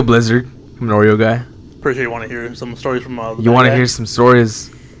Oreo Blizzard. I'm an Oreo guy. Pretty sure you want to hear some stories from. You want to hear some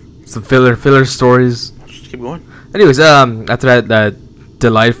stories, some filler stories. Just keep going. Anyways, after that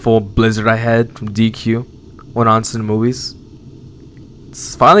delightful Blizzard I had from DQ, went on to the movies.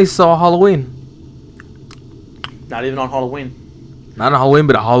 Finally saw Halloween. Not even on Halloween. Not on Halloween,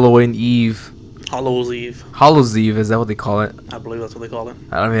 but a Halloween Eve. Hallows Eve. Hallows Eve, is that what they call it? I believe that's what they call it.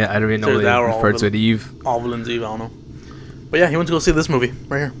 I don't even know what they refer to it. Eve. Alvalin's Eve, I don't know. But yeah, he went to go see this movie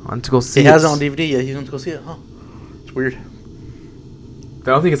right here. I want to go see He has it on DVD. Yeah, he went to go see it. Huh? It's weird. I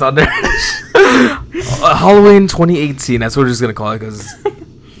don't think it's on there. Halloween 2018. That's what we're just gonna call it because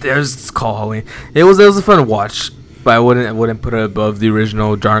it's called Halloween. It was a fun watch, but I wouldn't put it above the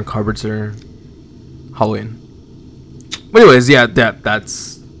original John Carpenter Halloween. But anyways, yeah,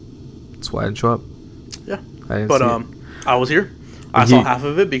 that's why I didn't show up. Yeah, I didn't but see it. I was here. I saw half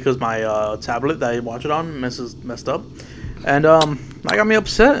of it because my tablet that I watch it on messed up, and that got me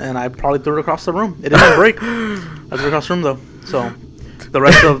upset, and I probably threw it across the room. It didn't break. I threw it across the room though, so the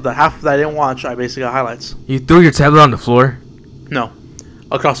rest of the half that I didn't watch, I basically got highlights. You threw your tablet on the floor? No,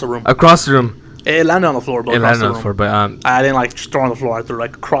 across the room. Across the room. It landed on the floor, but It across landed the on room. the floor, but I didn't like just throw it on the floor. I threw it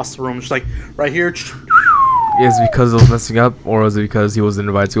like across the room, just like right here. is it because it was messing up, or was it because he wasn't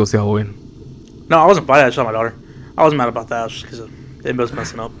invited to go see Halloween? No, I wasn't invited. I shot my daughter. I wasn't mad about that. Just because it was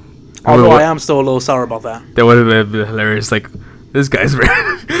messing up. Although I am still a little sour about that. That would have been hilarious. Like, this guy's very.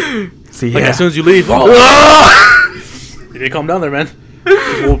 See, Like yeah. as soon as you leave, you need to calm down there, man.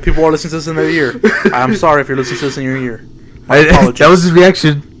 People are listening to this in their ear. I'm sorry if you're listening to this in your ear. My apologies. That was his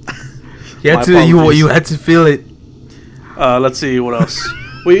reaction. You had you had to feel it. Let's see what else.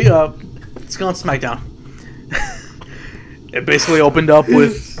 Let's go on SmackDown. It basically opened up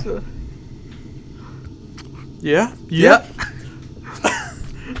with. Yeah.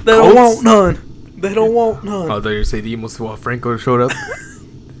 They don't want none. They don't want none. Oh, I thought you were saying the emo swap Franco showed up.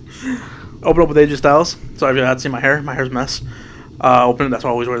 Open up with AJ Styles. Sorry if you had seen my hair. My hair's a mess. Open. That's why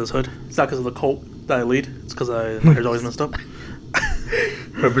I always wear this hood. It's not because of the cult that I lead. It's because my hair's always messed up.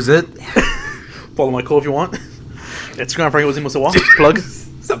 Represent. Follow my cult if you want. Instagram Franco Zemo Sawa. Plug.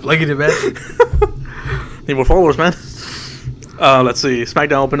 Stop plugging it, man. Need more followers, man. Let's see.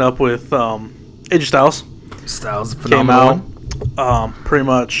 SmackDown opened up with AJ Styles. Styles Came phenomenal. out. Pretty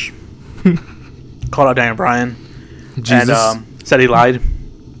much called out Daniel Bryan. Jesus. And said he lied.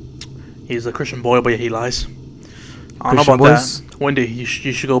 He's a Christian boy, but yeah, he lies. I don't know Christian about boys? that. Wendy, you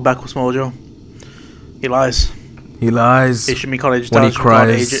should go back with Mojo. He lies. He lies. It should be called AJ When he Styles. Should be called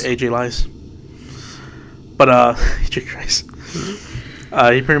cries. AJ lies. But AJ cries.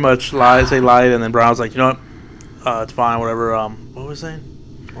 He pretty much lies. They lied, and then Brown was like, you know what? It's fine, whatever. What was he saying?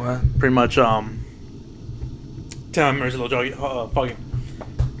 What? Pretty much. Tell him, a little joggy. Fucking.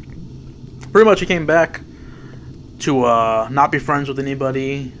 Pretty much, he came back to not be friends with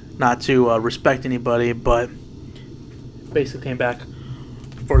anybody, not to respect anybody, but basically came back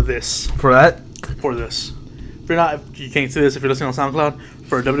for this. For that? For this. If you can't see this if you're listening on SoundCloud,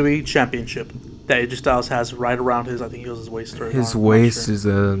 for a WWE Championship that AJ Styles has right around his, I think it was his waist. Or His arm, waist sure. is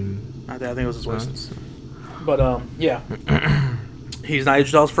I think it was his waist. But yeah, he's not AJ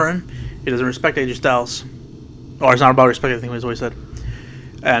Styles' friend. He doesn't respect AJ Styles, or it's not about respect. I think he's always said,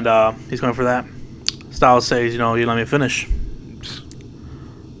 and he's going for that. Styles says, you let me finish.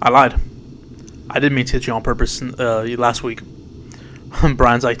 I lied. I didn't mean to hit you on purpose last week.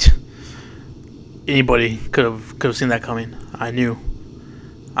 Brian's like, anybody could have seen that coming. I knew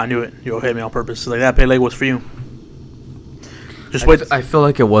it. You'll hit me on purpose. He's like, that pay leg was for you. Just wait. I feel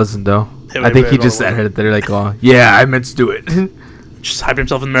like it wasn't though. It- I think it he just wasn't. said it there like, oh, yeah, I meant to do it. Just hype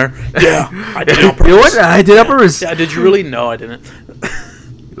himself in the mirror. Yeah, I did it on purpose. You know what? I did it on purpose. Yeah, did you really? No, I didn't.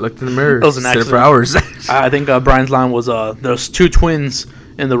 Looked in the mirror. That was an Said it for accident. hours. I think Brian's line was, "There's two twins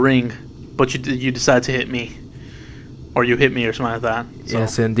in the ring, but you decided to hit me, or you hit me, or something like that." So,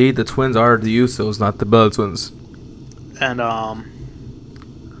 Yes, indeed. The twins are the Usos, not the Bella Twins. and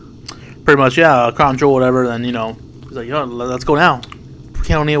pretty much, yeah, Crown Jewel, whatever. Then he's like, let's go now. We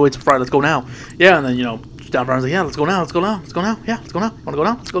can't only wait till Friday. Let's go now. Yeah, and then Down Brian's like, yeah, let's go now. Let's go now. Let's go now. Yeah, let's go now. Want to go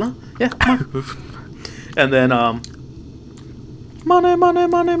now? Let's go now. Yeah, come on. And then money, money,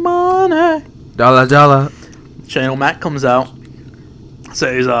 money, money. Dollar, dollar. Shane O'Mac comes out,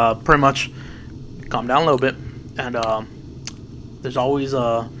 says pretty much calm down a little bit, and there's always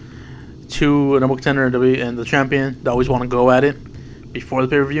two number contender and the champion that always want to go at it before the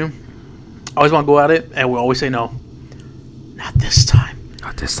pay-per-view. Always want to go at it, and we always say no. Not this time.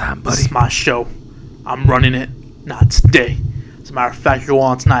 Not this time, This buddy. is my show. I'm running it. Not today. As a matter of fact, you're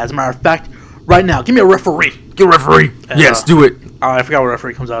on tonight. As a matter of fact, right now, give me a referee. Get referee. And, Yes, do it. I forgot what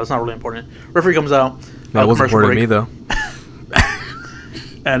referee comes out. It's not really important. Referee comes out. That wasn't commercial important to me, break. though.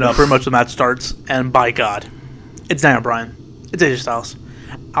 And pretty much the match starts, and by God, it's Daniel Bryan. It's AJ Styles.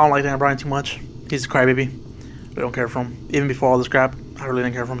 I don't like Daniel Bryan too much. He's a crybaby. I don't care for him. Even before all this crap, I really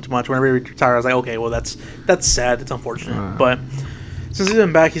didn't care for him too much. Whenever he retired, I was like, okay, well, that's sad. It's unfortunate. But since he's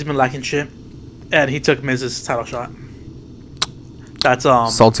been back, he's been lacking shit. And he took Miz's title shot. That's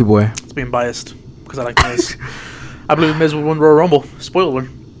Salty boy. it's being biased because I like Miz. I believe Miz would win Royal Rumble. Spoiler.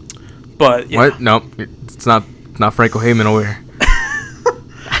 But yeah. What? No, it's not. Not Franco Heyman over here.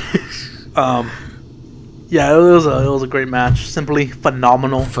 Yeah, it was a great match. Simply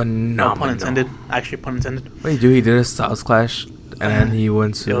phenomenal. Phenomenal. No pun intended. Actually, pun intended. Wait, dude, he did a Styles Clash, and then he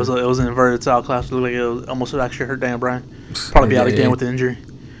went to... It was an inverted style clash. It looked like it almost would actually hurt Daniel Bryan. Probably be out again with the injury.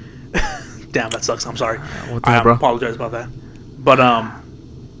 Damn, that sucks. I'm sorry. What the hell, bro? Apologize about that. But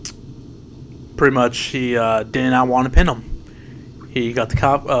pretty much he did not want to pin him. He got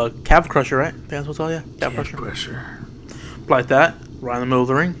the calf crusher, right? I think that's what's called, yeah. Calf crusher. Like that, right in the middle of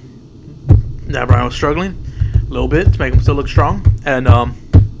the ring. Now Bryan was struggling a little bit to make him still look strong, and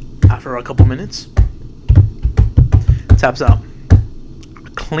after a couple minutes, taps out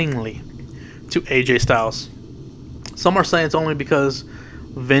cleanly to AJ Styles. Some are saying it's only because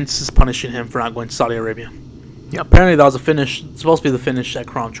Vince is punishing him for not going to Saudi Arabia. Yeah, apparently that was a finish. It's supposed to be the finish at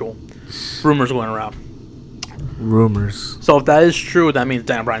Crown Jewel. Rumors going around. Rumors. So if that is true, that means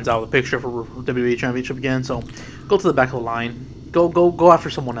Daniel Bryan's out of the picture for WWE Championship again. So go to the back of the line. Go after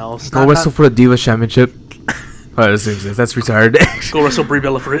someone else. Go wrestle for the Divas Championship. That's retired. Go wrestle Brie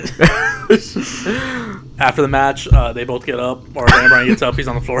Bella for it. After the match, they both get up, or Daniel Bryan gets up. He's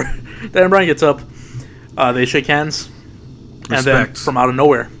on the floor. Daniel Bryan gets up. They shake hands, and then from out of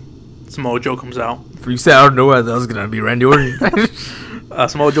nowhere, Samoa Joe comes out. You said out of nowhere, that was gonna be Randy Orton.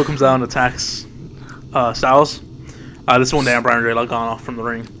 Samoa Joe comes out and attacks Styles. This is when Daniel Bryan really gone off from the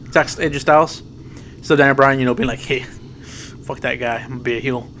ring. Attacks AJ Styles. So Daniel Bryan, being like, hey, fuck that guy, I'm gonna be a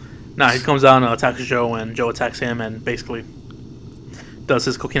heel. Nah, he comes down and attacks Joe, and Joe attacks him, and basically does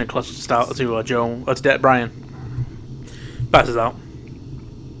his coquina clutch style to to Bryan. Passes out.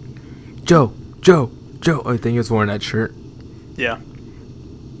 Joe. I think he was wearing that shirt. Yeah.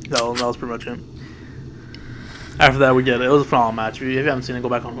 That was pretty much it. After that, we get it. It was a phenomenal match. If you haven't seen it, go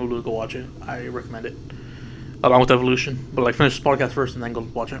back on Hulu, go watch it. I recommend it. Along with Evolution. But finish the podcast first and then go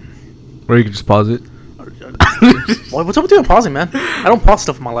watch it. Or you can just pause it. What's up with you and pausing, man? I don't pause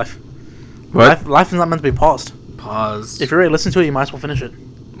stuff in my life. What? Life is not meant to be paused. Pause. If you're ready to listen to it, you might as well finish it.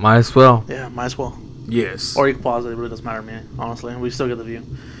 Might as well. Yeah, might as well. Yes. Or you can pause it. It really doesn't matter to me, honestly. We still get the view.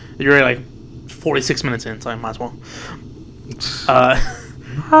 If you're already 46 minutes in, so I might as well.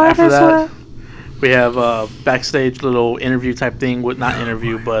 After that, we have a backstage little interview type thing with, not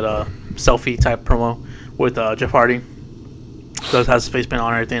interview, but selfie type promo with Jeff Hardy. Does has his face paint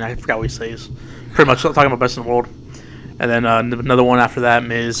on and everything. I forgot what he says. Pretty much talking about best in the world. And then another one after that,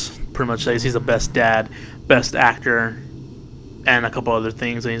 Miz pretty much says he's the best dad, best actor, and a couple other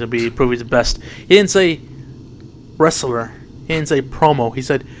things. And he's going to prove he's the best. He didn't say wrestler. He didn't say promo. He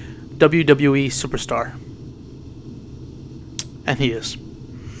said WWE superstar. And he is.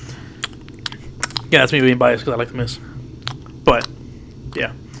 Yeah, that's me being biased because I like the Miz. But,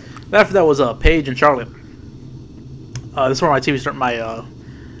 yeah. After that was Paige and Charlotte. This is where my TV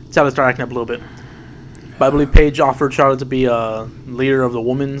started acting up a little bit. But I believe Paige offered Charlotte to be a leader of the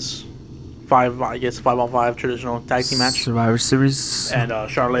women's 5-on-5 traditional tag team match. Survivor Series. And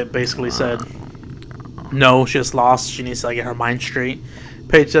Charlotte basically said, no, she just lost. She needs to get her mind straight.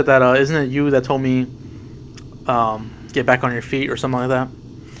 Paige said that, isn't it you that told me get back on your feet or something like that?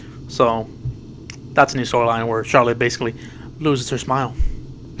 So that's a new storyline where Charlotte basically loses her smile.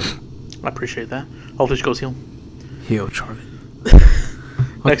 I appreciate that. Hopefully she goes heel. Heel Charlotte.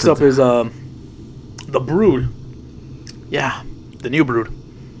 Next up is the Brood. Yeah, the new Brood.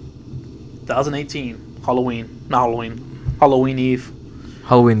 2018 Halloween Eve.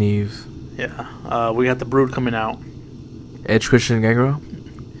 Halloween Eve. Yeah, we got the Brood coming out. Edge, Christian, Gangrel.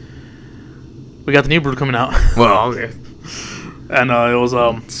 We got the new Brood coming out. Well, okay. And it was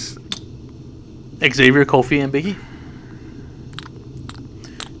Xavier, Kofi, and Biggie.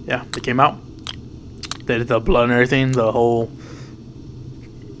 Yeah, they came out. They did the blood and everything, the whole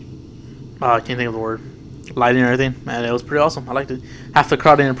I can't think of the word. Lighting and everything. Man, it was pretty awesome. I liked it. Half the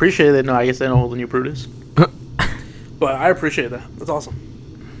crowd didn't appreciate it. No, I guess they know who the new Brood is. But I appreciate that. That's awesome.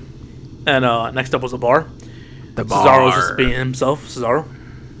 And next up was the Bar. Cesaro was just being himself, Cesaro.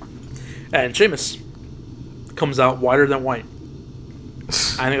 And Sheamus comes out whiter than white.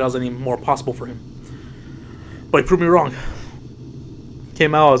 I think that was any more possible for him. But he proved me wrong.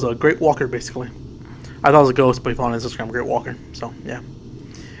 Came out as a Great Walker, basically. I thought it was a ghost, but he found on Instagram Great Walker. So, yeah.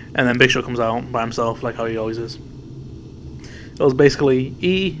 And then Big Show comes out by himself, like how he always is. It was basically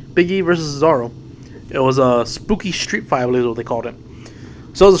Big E versus Cesaro. It was a spooky street fight, I believe is what they called it.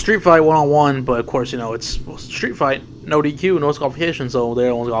 So it was a street fight one-on-one, but of course, it's a street fight, no DQ, no disqualification, so they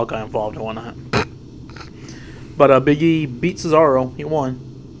all got involved and whatnot. But Big E beat Cesaro. He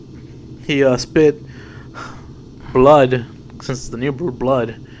won. He spit blood, since it's the new Brood,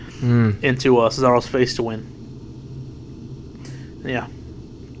 blood, into Cesaro's face to win. Yeah.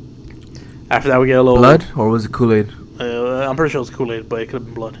 After that, we get a little Blood, or was it Kool-Aid? I'm pretty sure it was Kool-Aid, but it could have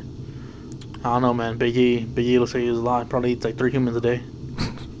been blood. I don't know, man. Big E looks like he was alive. Probably eats like 3 humans a day.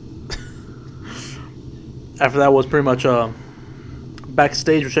 After that was pretty much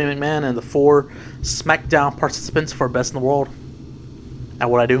backstage with Shane McMahon and the 4 SmackDown participants for Best in the World at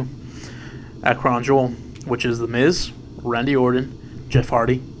What I Do at Crown Jewel, which is The Miz, Randy Orton, Jeff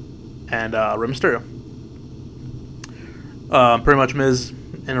Hardy, and Rey Mysterio. Pretty much Miz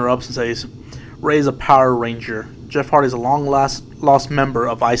interrupts and says, Rey's a Power Ranger. Jeff Hardy's a long-lost member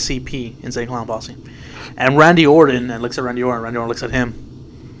of ICP, Insane Clown Posse. And Randy Orton, and looks at Randy Orton. Randy Orton looks at him.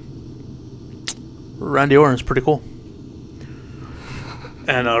 Randy Orton's pretty cool.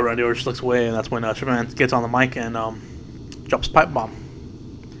 And Randy Orton just looks away, and that's when Shipman gets on the mic and drops a pipe bomb.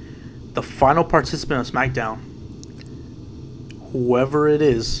 The final participant of SmackDown, whoever it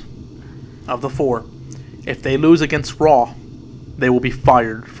is of the 4, if they lose against Raw, they will be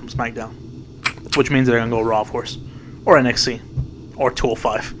fired from SmackDown. Which means they're going to go Raw, of course. Or NXT. Or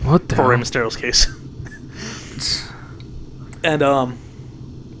 205. What the for Rey hell? Mysterio's case. And,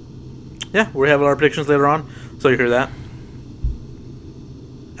 yeah, we have our predictions later on. So you hear that.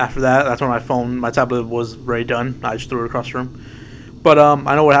 After that, that's when my tablet was already done. I just threw it across the room. But,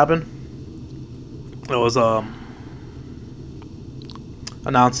 I know what happened. It was,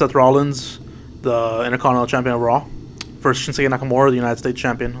 announced Seth Rollins, the Intercontinental Champion of Raw, versus Shinsuke Nakamura, the United States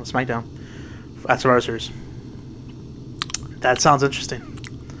Champion of SmackDown, at Survivor Series. That sounds interesting.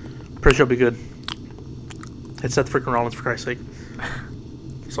 Pretty sure it'll be good. It's Seth freaking Rollins, for Christ's sake.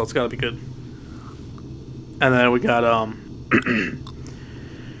 So it's gotta be good. And then we got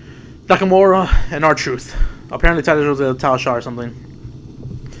Nakamura and R-Truth. Apparently Titus was a title shot or something,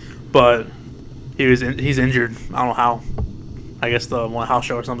 but he's injured. I don't know how. I guess the one house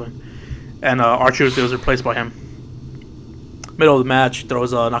show or something. And R-Truth was replaced by him. Middle of the match,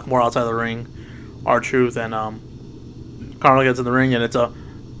 throws Nakamura outside the ring. R-Truth and Carmelo gets in the ring, and it's a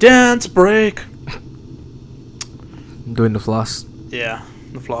dance break. Doing the floss. Yeah,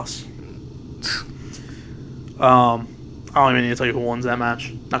 the floss. I don't even need to tell you who won that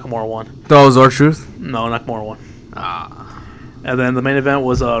match. Nakamura won. That was R-Truth? No, Nakamura won. Ah. And then the main event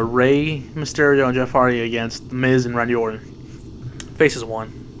was Rey Mysterio and Jeff Hardy against The Miz and Randy Orton. Faces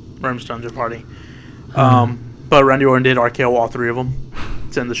won. Rey Mysterio and Jeff Hardy. But Randy Orton did RKO all 3 of them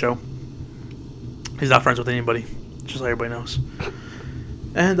to end the show. He's not friends with anybody, just so everybody knows.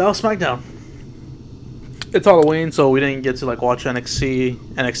 And that was SmackDown. It's Halloween, so we didn't get to watch NXT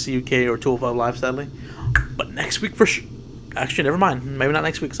UK, or 205 Live, sadly. But next week for sure. Actually, never mind. Maybe not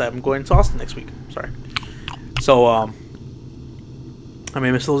next week, because I'm going to Austin next week. Sorry. So, I may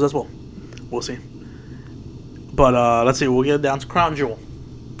miss those as well. We'll see. But let's see. We'll get down to Crown Jewel.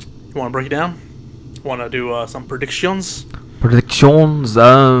 You want to break it down? Want to do some predictions? Predictions.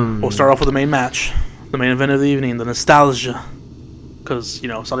 We'll start off with the main match. The main event of the evening, the nostalgia. Because,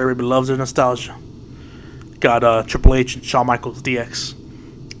 Saudi Arabia loves their nostalgia. Got Triple H and Shawn Michaels, DX,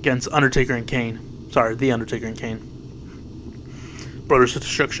 against Undertaker and Kane. Sorry, The Undertaker and Kane. Brothers of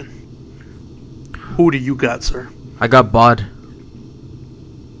Destruction. Who do you got, sir? I got Bod.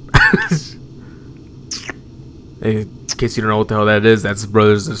 In case you don't know what the hell that is, that's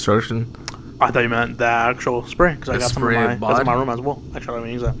Brothers of Destruction. I thought you meant the actual spray, because I got some in my room as well. Actually, I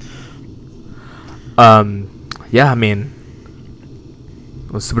didn't use that. Yeah, I mean,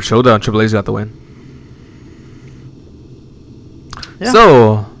 it was Super Showdown. Triple H got the win. Yeah.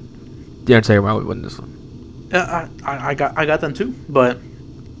 So, the Undertaker might win this one. Yeah, I got them too, but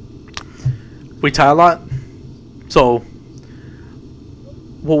we tie a lot, so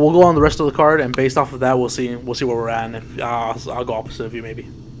we'll go on the rest of the card, and based off of that, we'll see where we're at, and if I'll go opposite of you maybe.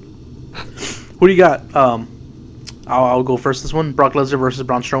 Who do you got? I'll go first this one. Brock Lesnar versus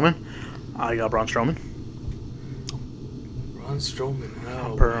Braun Strowman. I got Braun Strowman. Braun Strowman.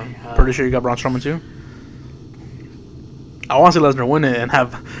 I'm pretty sure you got Braun Strowman too. I want to see Lesnar win it and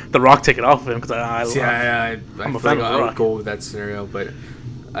have The Rock take it off of him, because I'm a fan of The I would Rock. go with that scenario, but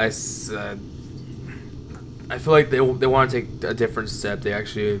I feel like they want to take a different step. They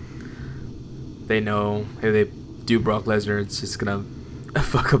know if they do Brock Lesnar, it's just gonna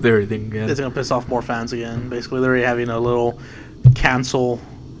fuck up everything again. It's gonna piss off more fans again. Basically, they're already having a little cancel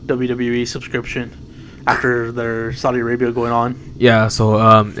WWE subscription after their Saudi Arabia going on. Yeah,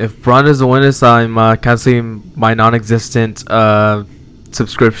 so if Braun doesn't win this, I'm canceling my non-existent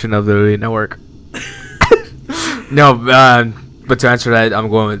subscription of the WWE Network. No, but to answer that, I'm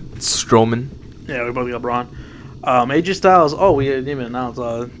going with Strowman. Yeah, we both got Braun. AJ Styles. Oh, we didn't even announce.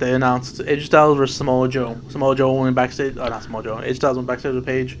 They announced AJ Styles versus Samoa Joe. Samoa Joe went backstage. Not Samoa Joe. AJ Styles went backstage with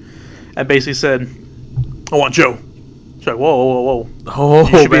Paige, and basically said, "I want Joe." She's like, whoa. Oh,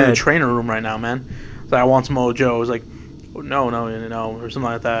 You should be in the man. trainer room right now, man. It's like, I want Samoa Joe. I was like, no, or something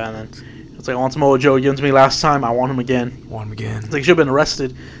like that. And then it's like, I want Samoa Joe. You gave it to me last time. I want him again. Want him again. It's like, you should have been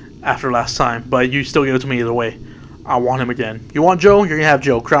arrested after last time, but you still give it to me either way. I want him again. You want Joe? You're going to have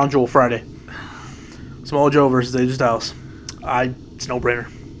Joe. Crown Jewel Friday. Samoa Joe versus AJ Styles. It's no brainer.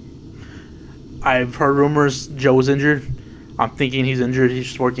 I've heard rumors Joe's injured. I'm thinking he's injured. He's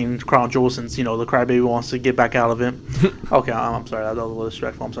just working Crown Jewel since, the crybaby wants to get back out of it. Okay, I'm sorry. That was a little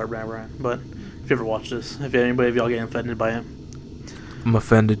disrespectful. I'm sorry, Brian. But if you ever watch this, if anybody of y'all getting offended by him, I'm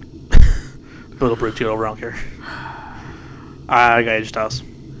offended. Little Bridge, get over. I don't care. I got AJ Styles.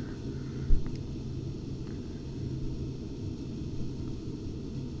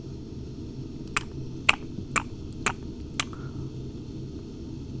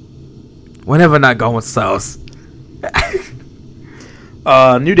 When have I not gone with Styles?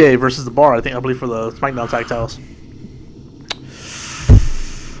 New Day versus The Bar, I believe, for the SmackDown tag titles.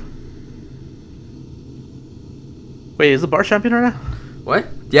 Wait, is The Bar champion right now? What?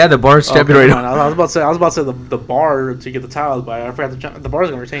 Yeah, the Bar's champion right now. I was about to say the Bar to get the titles, but I forgot the Bar's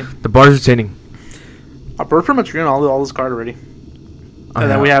gonna retain. The Bar's retaining. We're pretty much agreeing on all this card already. And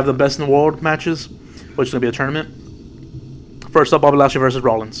then we have the Best in the World matches, which is gonna be a tournament. First up, Bobby Lashley versus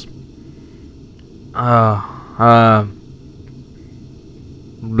Rollins.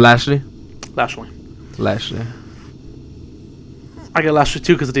 Lashley. Lashley. I got Lashley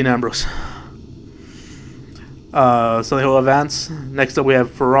too because of Dean Ambrose. So they will advance. Next up, we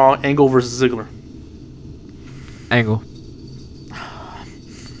have for Raw, Angle versus Ziggler. Angle.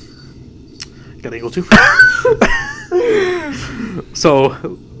 Got Angle too. So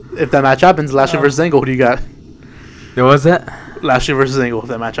if that match happens, Lashley versus Angle, who do you got? What was that? Lashley versus Angle if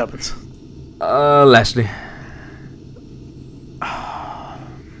that match happens. Lashley.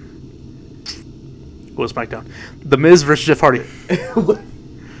 Go to SmackDown. The Miz versus Jeff Hardy.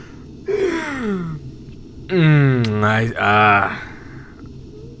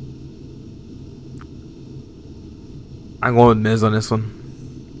 I'm going with Miz on this one.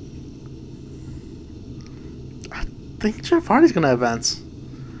 I think Jeff Hardy's gonna advance.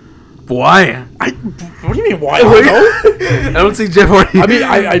 Why? What do you mean why? I don't know. I don't see Jeff Hardy. I mean,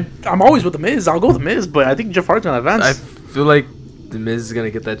 I'm always with the Miz. I'll go with the Miz, but I think Jeff Hardy's gonna advance. I feel like the Miz is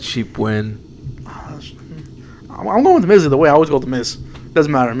gonna get that cheap win. I'm going with the Miz either way. I always go with the Miz.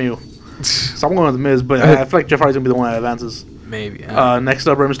 Doesn't matter to me. So I'm going with the Miz, but I feel like Jeff Hardy's gonna be the one that advances. Maybe. Next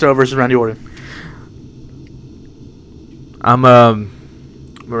up, Rey Mysterio versus Randy Orton. I'm a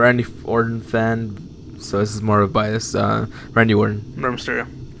Randy Orton fan, so this is more of a bias. Randy Orton. Rey Mysterio.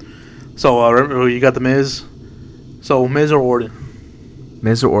 So you got the Miz. So Miz or Orton?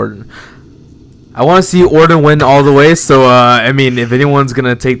 Miz or Orton. I want to see Orton win all the way. So I mean, if anyone's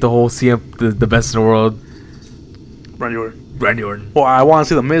gonna take the whole CM, the best in the world, Randy Orton. Randy Orton. Well, I want to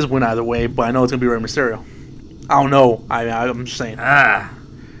see the Miz win either way, but I know it's gonna be Rey Mysterio. I don't know. I'm just saying.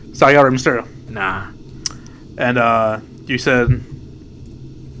 So I got Rey Mysterio. Nah. And you said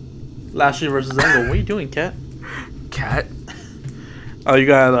Lashley versus Angle. What are you doing, Cat? Cat. Oh, you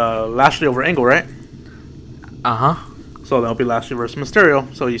got Lashley over Angle, right? Uh-huh. So that'll be Lashley versus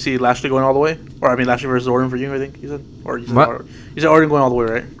Mysterio. So you see Lashley going all the way, or I mean Lashley versus Orton for you, I think you said, or you said What? You said Orton going all the way,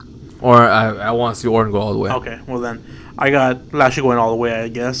 right? Or I want to see Orton go all the way. Okay, well then I got Lashley going all the way, I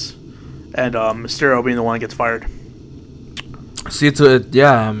guess, and Mysterio being the one that gets fired. See, I feel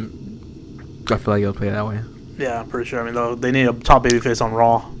like he'll play it that way. Yeah, I'm pretty sure. I mean, though they need a top babyface on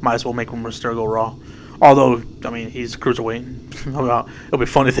Raw. Might as well make Mysterio go Raw. Although, I mean, he's cruiserweight. It'll be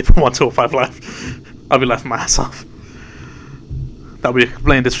funny if they put him on 205 Live. I'll be laughing my ass off. That would be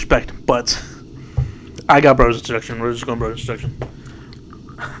plain disrespect. But I got Brothers Introduction. We're just going Brothers Introduction.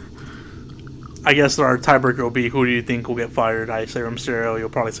 I guess our tiebreaker will be who do you think will get fired? I say Mysterio. You'll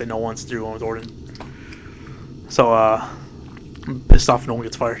probably say no one since you're going with Orton. So, I'm pissed off no one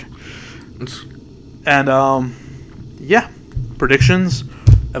gets fired. And, yeah. Predictions.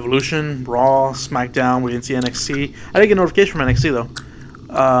 Evolution, Raw, SmackDown. We didn't see NXT. I didn't get a notification from NXT, though.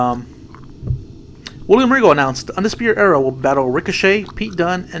 William Regal announced the Undisputed Era will battle Ricochet, Pete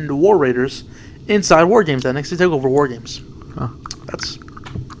Dunne, and the War Raiders inside War Games. NXT TakeOver War Games. Huh. That's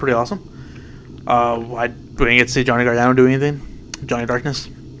pretty awesome. I didn't get to see Johnny Gargano do anything. Johnny Darkness.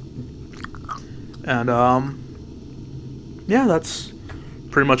 And, yeah, that's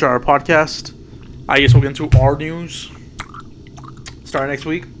pretty much our podcast. I guess we'll get into our news. Starting next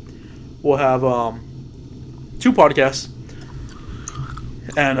week, we'll have 2 podcasts.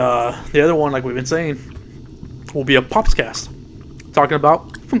 And the other one, like we've been saying, will be a Popscast. Talking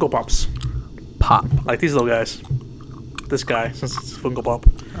about Funko Pops. Pop. Like these little guys. This guy, since it's Funko Pop.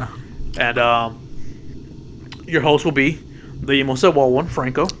 Oh. And, Your host will be the Emo Said Wall one,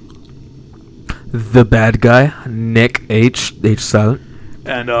 Franco. The bad guy, Nick H. Silent.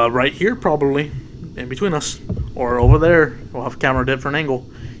 And right here, probably, in between us, or over there, we'll have a camera at a different angle.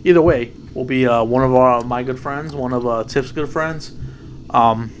 Either way, will be one of my good friends, one of Tiff's good friends,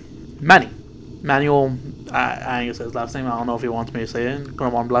 Manny. Manuel, I ain't gonna say his last name. I don't know if he wants me to say it. Put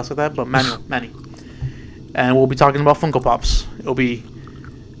him on blast like that, but Manny. And we'll be talking about Funko Pops. It'll be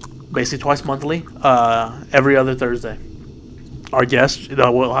basically twice monthly, every other Thursday. Our guest,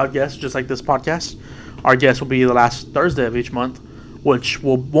 we'll have guests just like this podcast. Our guest will be the last Thursday of each month, which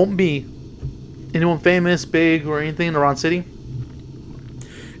won't be anyone famous, big, or anything around city.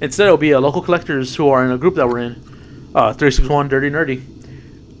 Instead, it'll be local collectors who are in a group that we're in, 361 Dirty Nerdy,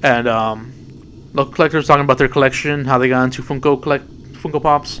 and local collectors talking about their collection, how they got into Funko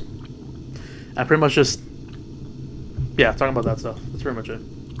Pops, and pretty much just talking about that stuff. That's pretty much it.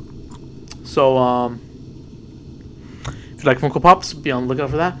 So if you like Funko Pops, be on the lookout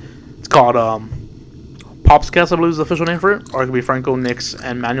for that. It's called Popscast, I believe is the official name for it, or it could be Franco, Nick's,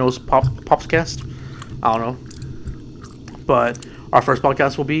 and Manuel's Popscast. I don't know, but our first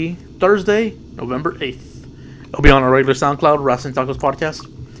podcast will be Thursday, November 8th. It'll be on our regular SoundCloud, Wrestling Tacos Podcast.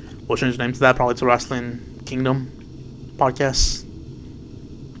 We'll change the name to that, probably to Wrestling Kingdom Podcast.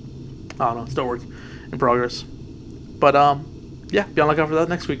 I don't know, still work in progress. But, be on the lookout for that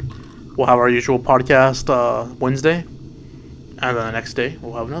next week. We'll have our usual podcast Wednesday, and then the next day,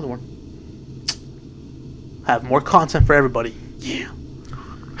 we'll have another one. Have more content for everybody. Yeah.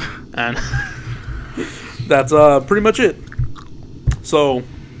 And that's pretty much it. So,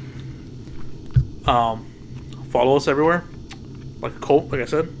 follow us everywhere, like a cult, like I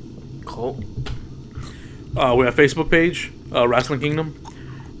said. Cool. We have Facebook page, Wrestling Kingdom.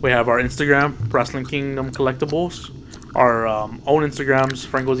 We have our Instagram, Wrestling Kingdom Collectibles. Our own Instagrams,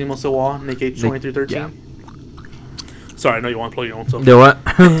 Franco's Emo Said, Nick H2313. Yeah. Sorry, I know you want to plug your own stuff. Do what?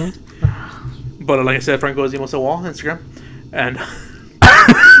 But like I said, Franco's Emo Said, Instagram. And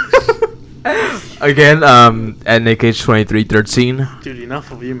again, at Nick H2313. dude,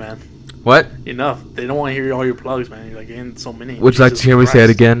 enough of you, man. What? Enough. They don't want to hear all your plugs, man. You're like getting so many. Would you like to Jesus hear me say it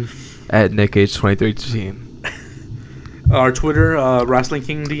Christ. again? At Nick H2313. Our Twitter, Wrestling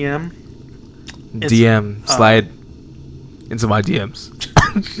King DM. DM. Slide into my DMs.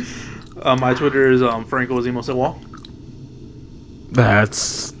 My Twitter is Franco's Emo Said.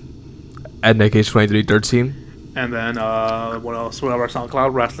 That's at Nick H2313. And then, what else? We have our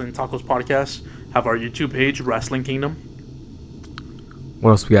SoundCloud, Wrestling Tacos Podcast. Have our YouTube page, Wrestling Kingdom.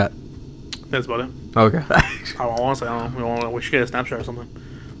 What else we got? That's about it. Okay. Honestly, I don't know. We should get a Snapchat or something.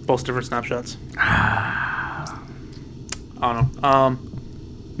 Post different Snapchats. I don't know.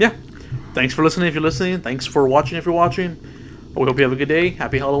 Yeah. Thanks for listening if you're listening. Thanks for watching if you're watching. We hope you have a good day.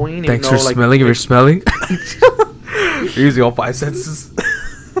 Happy Halloween. Thanks for smelling if you're smelling. You're using all five senses.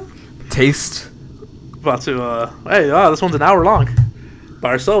 Taste. About to, this one's an hour long.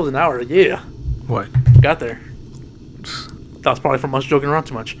 By ourselves, an hour. Yeah. What? Got there. That was probably from us joking around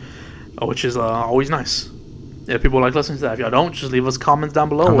too much. Which is always nice. Yeah, people like listening to that. If y'all don't, just leave us comments down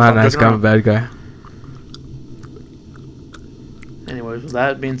below. I'm not a nice guy, I'm a bad guy. Anyways, with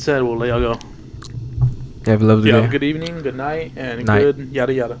that being said, we'll let y'all go. Have a lovely day. Have a good evening, good night, and Night. good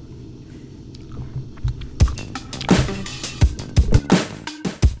yada yada.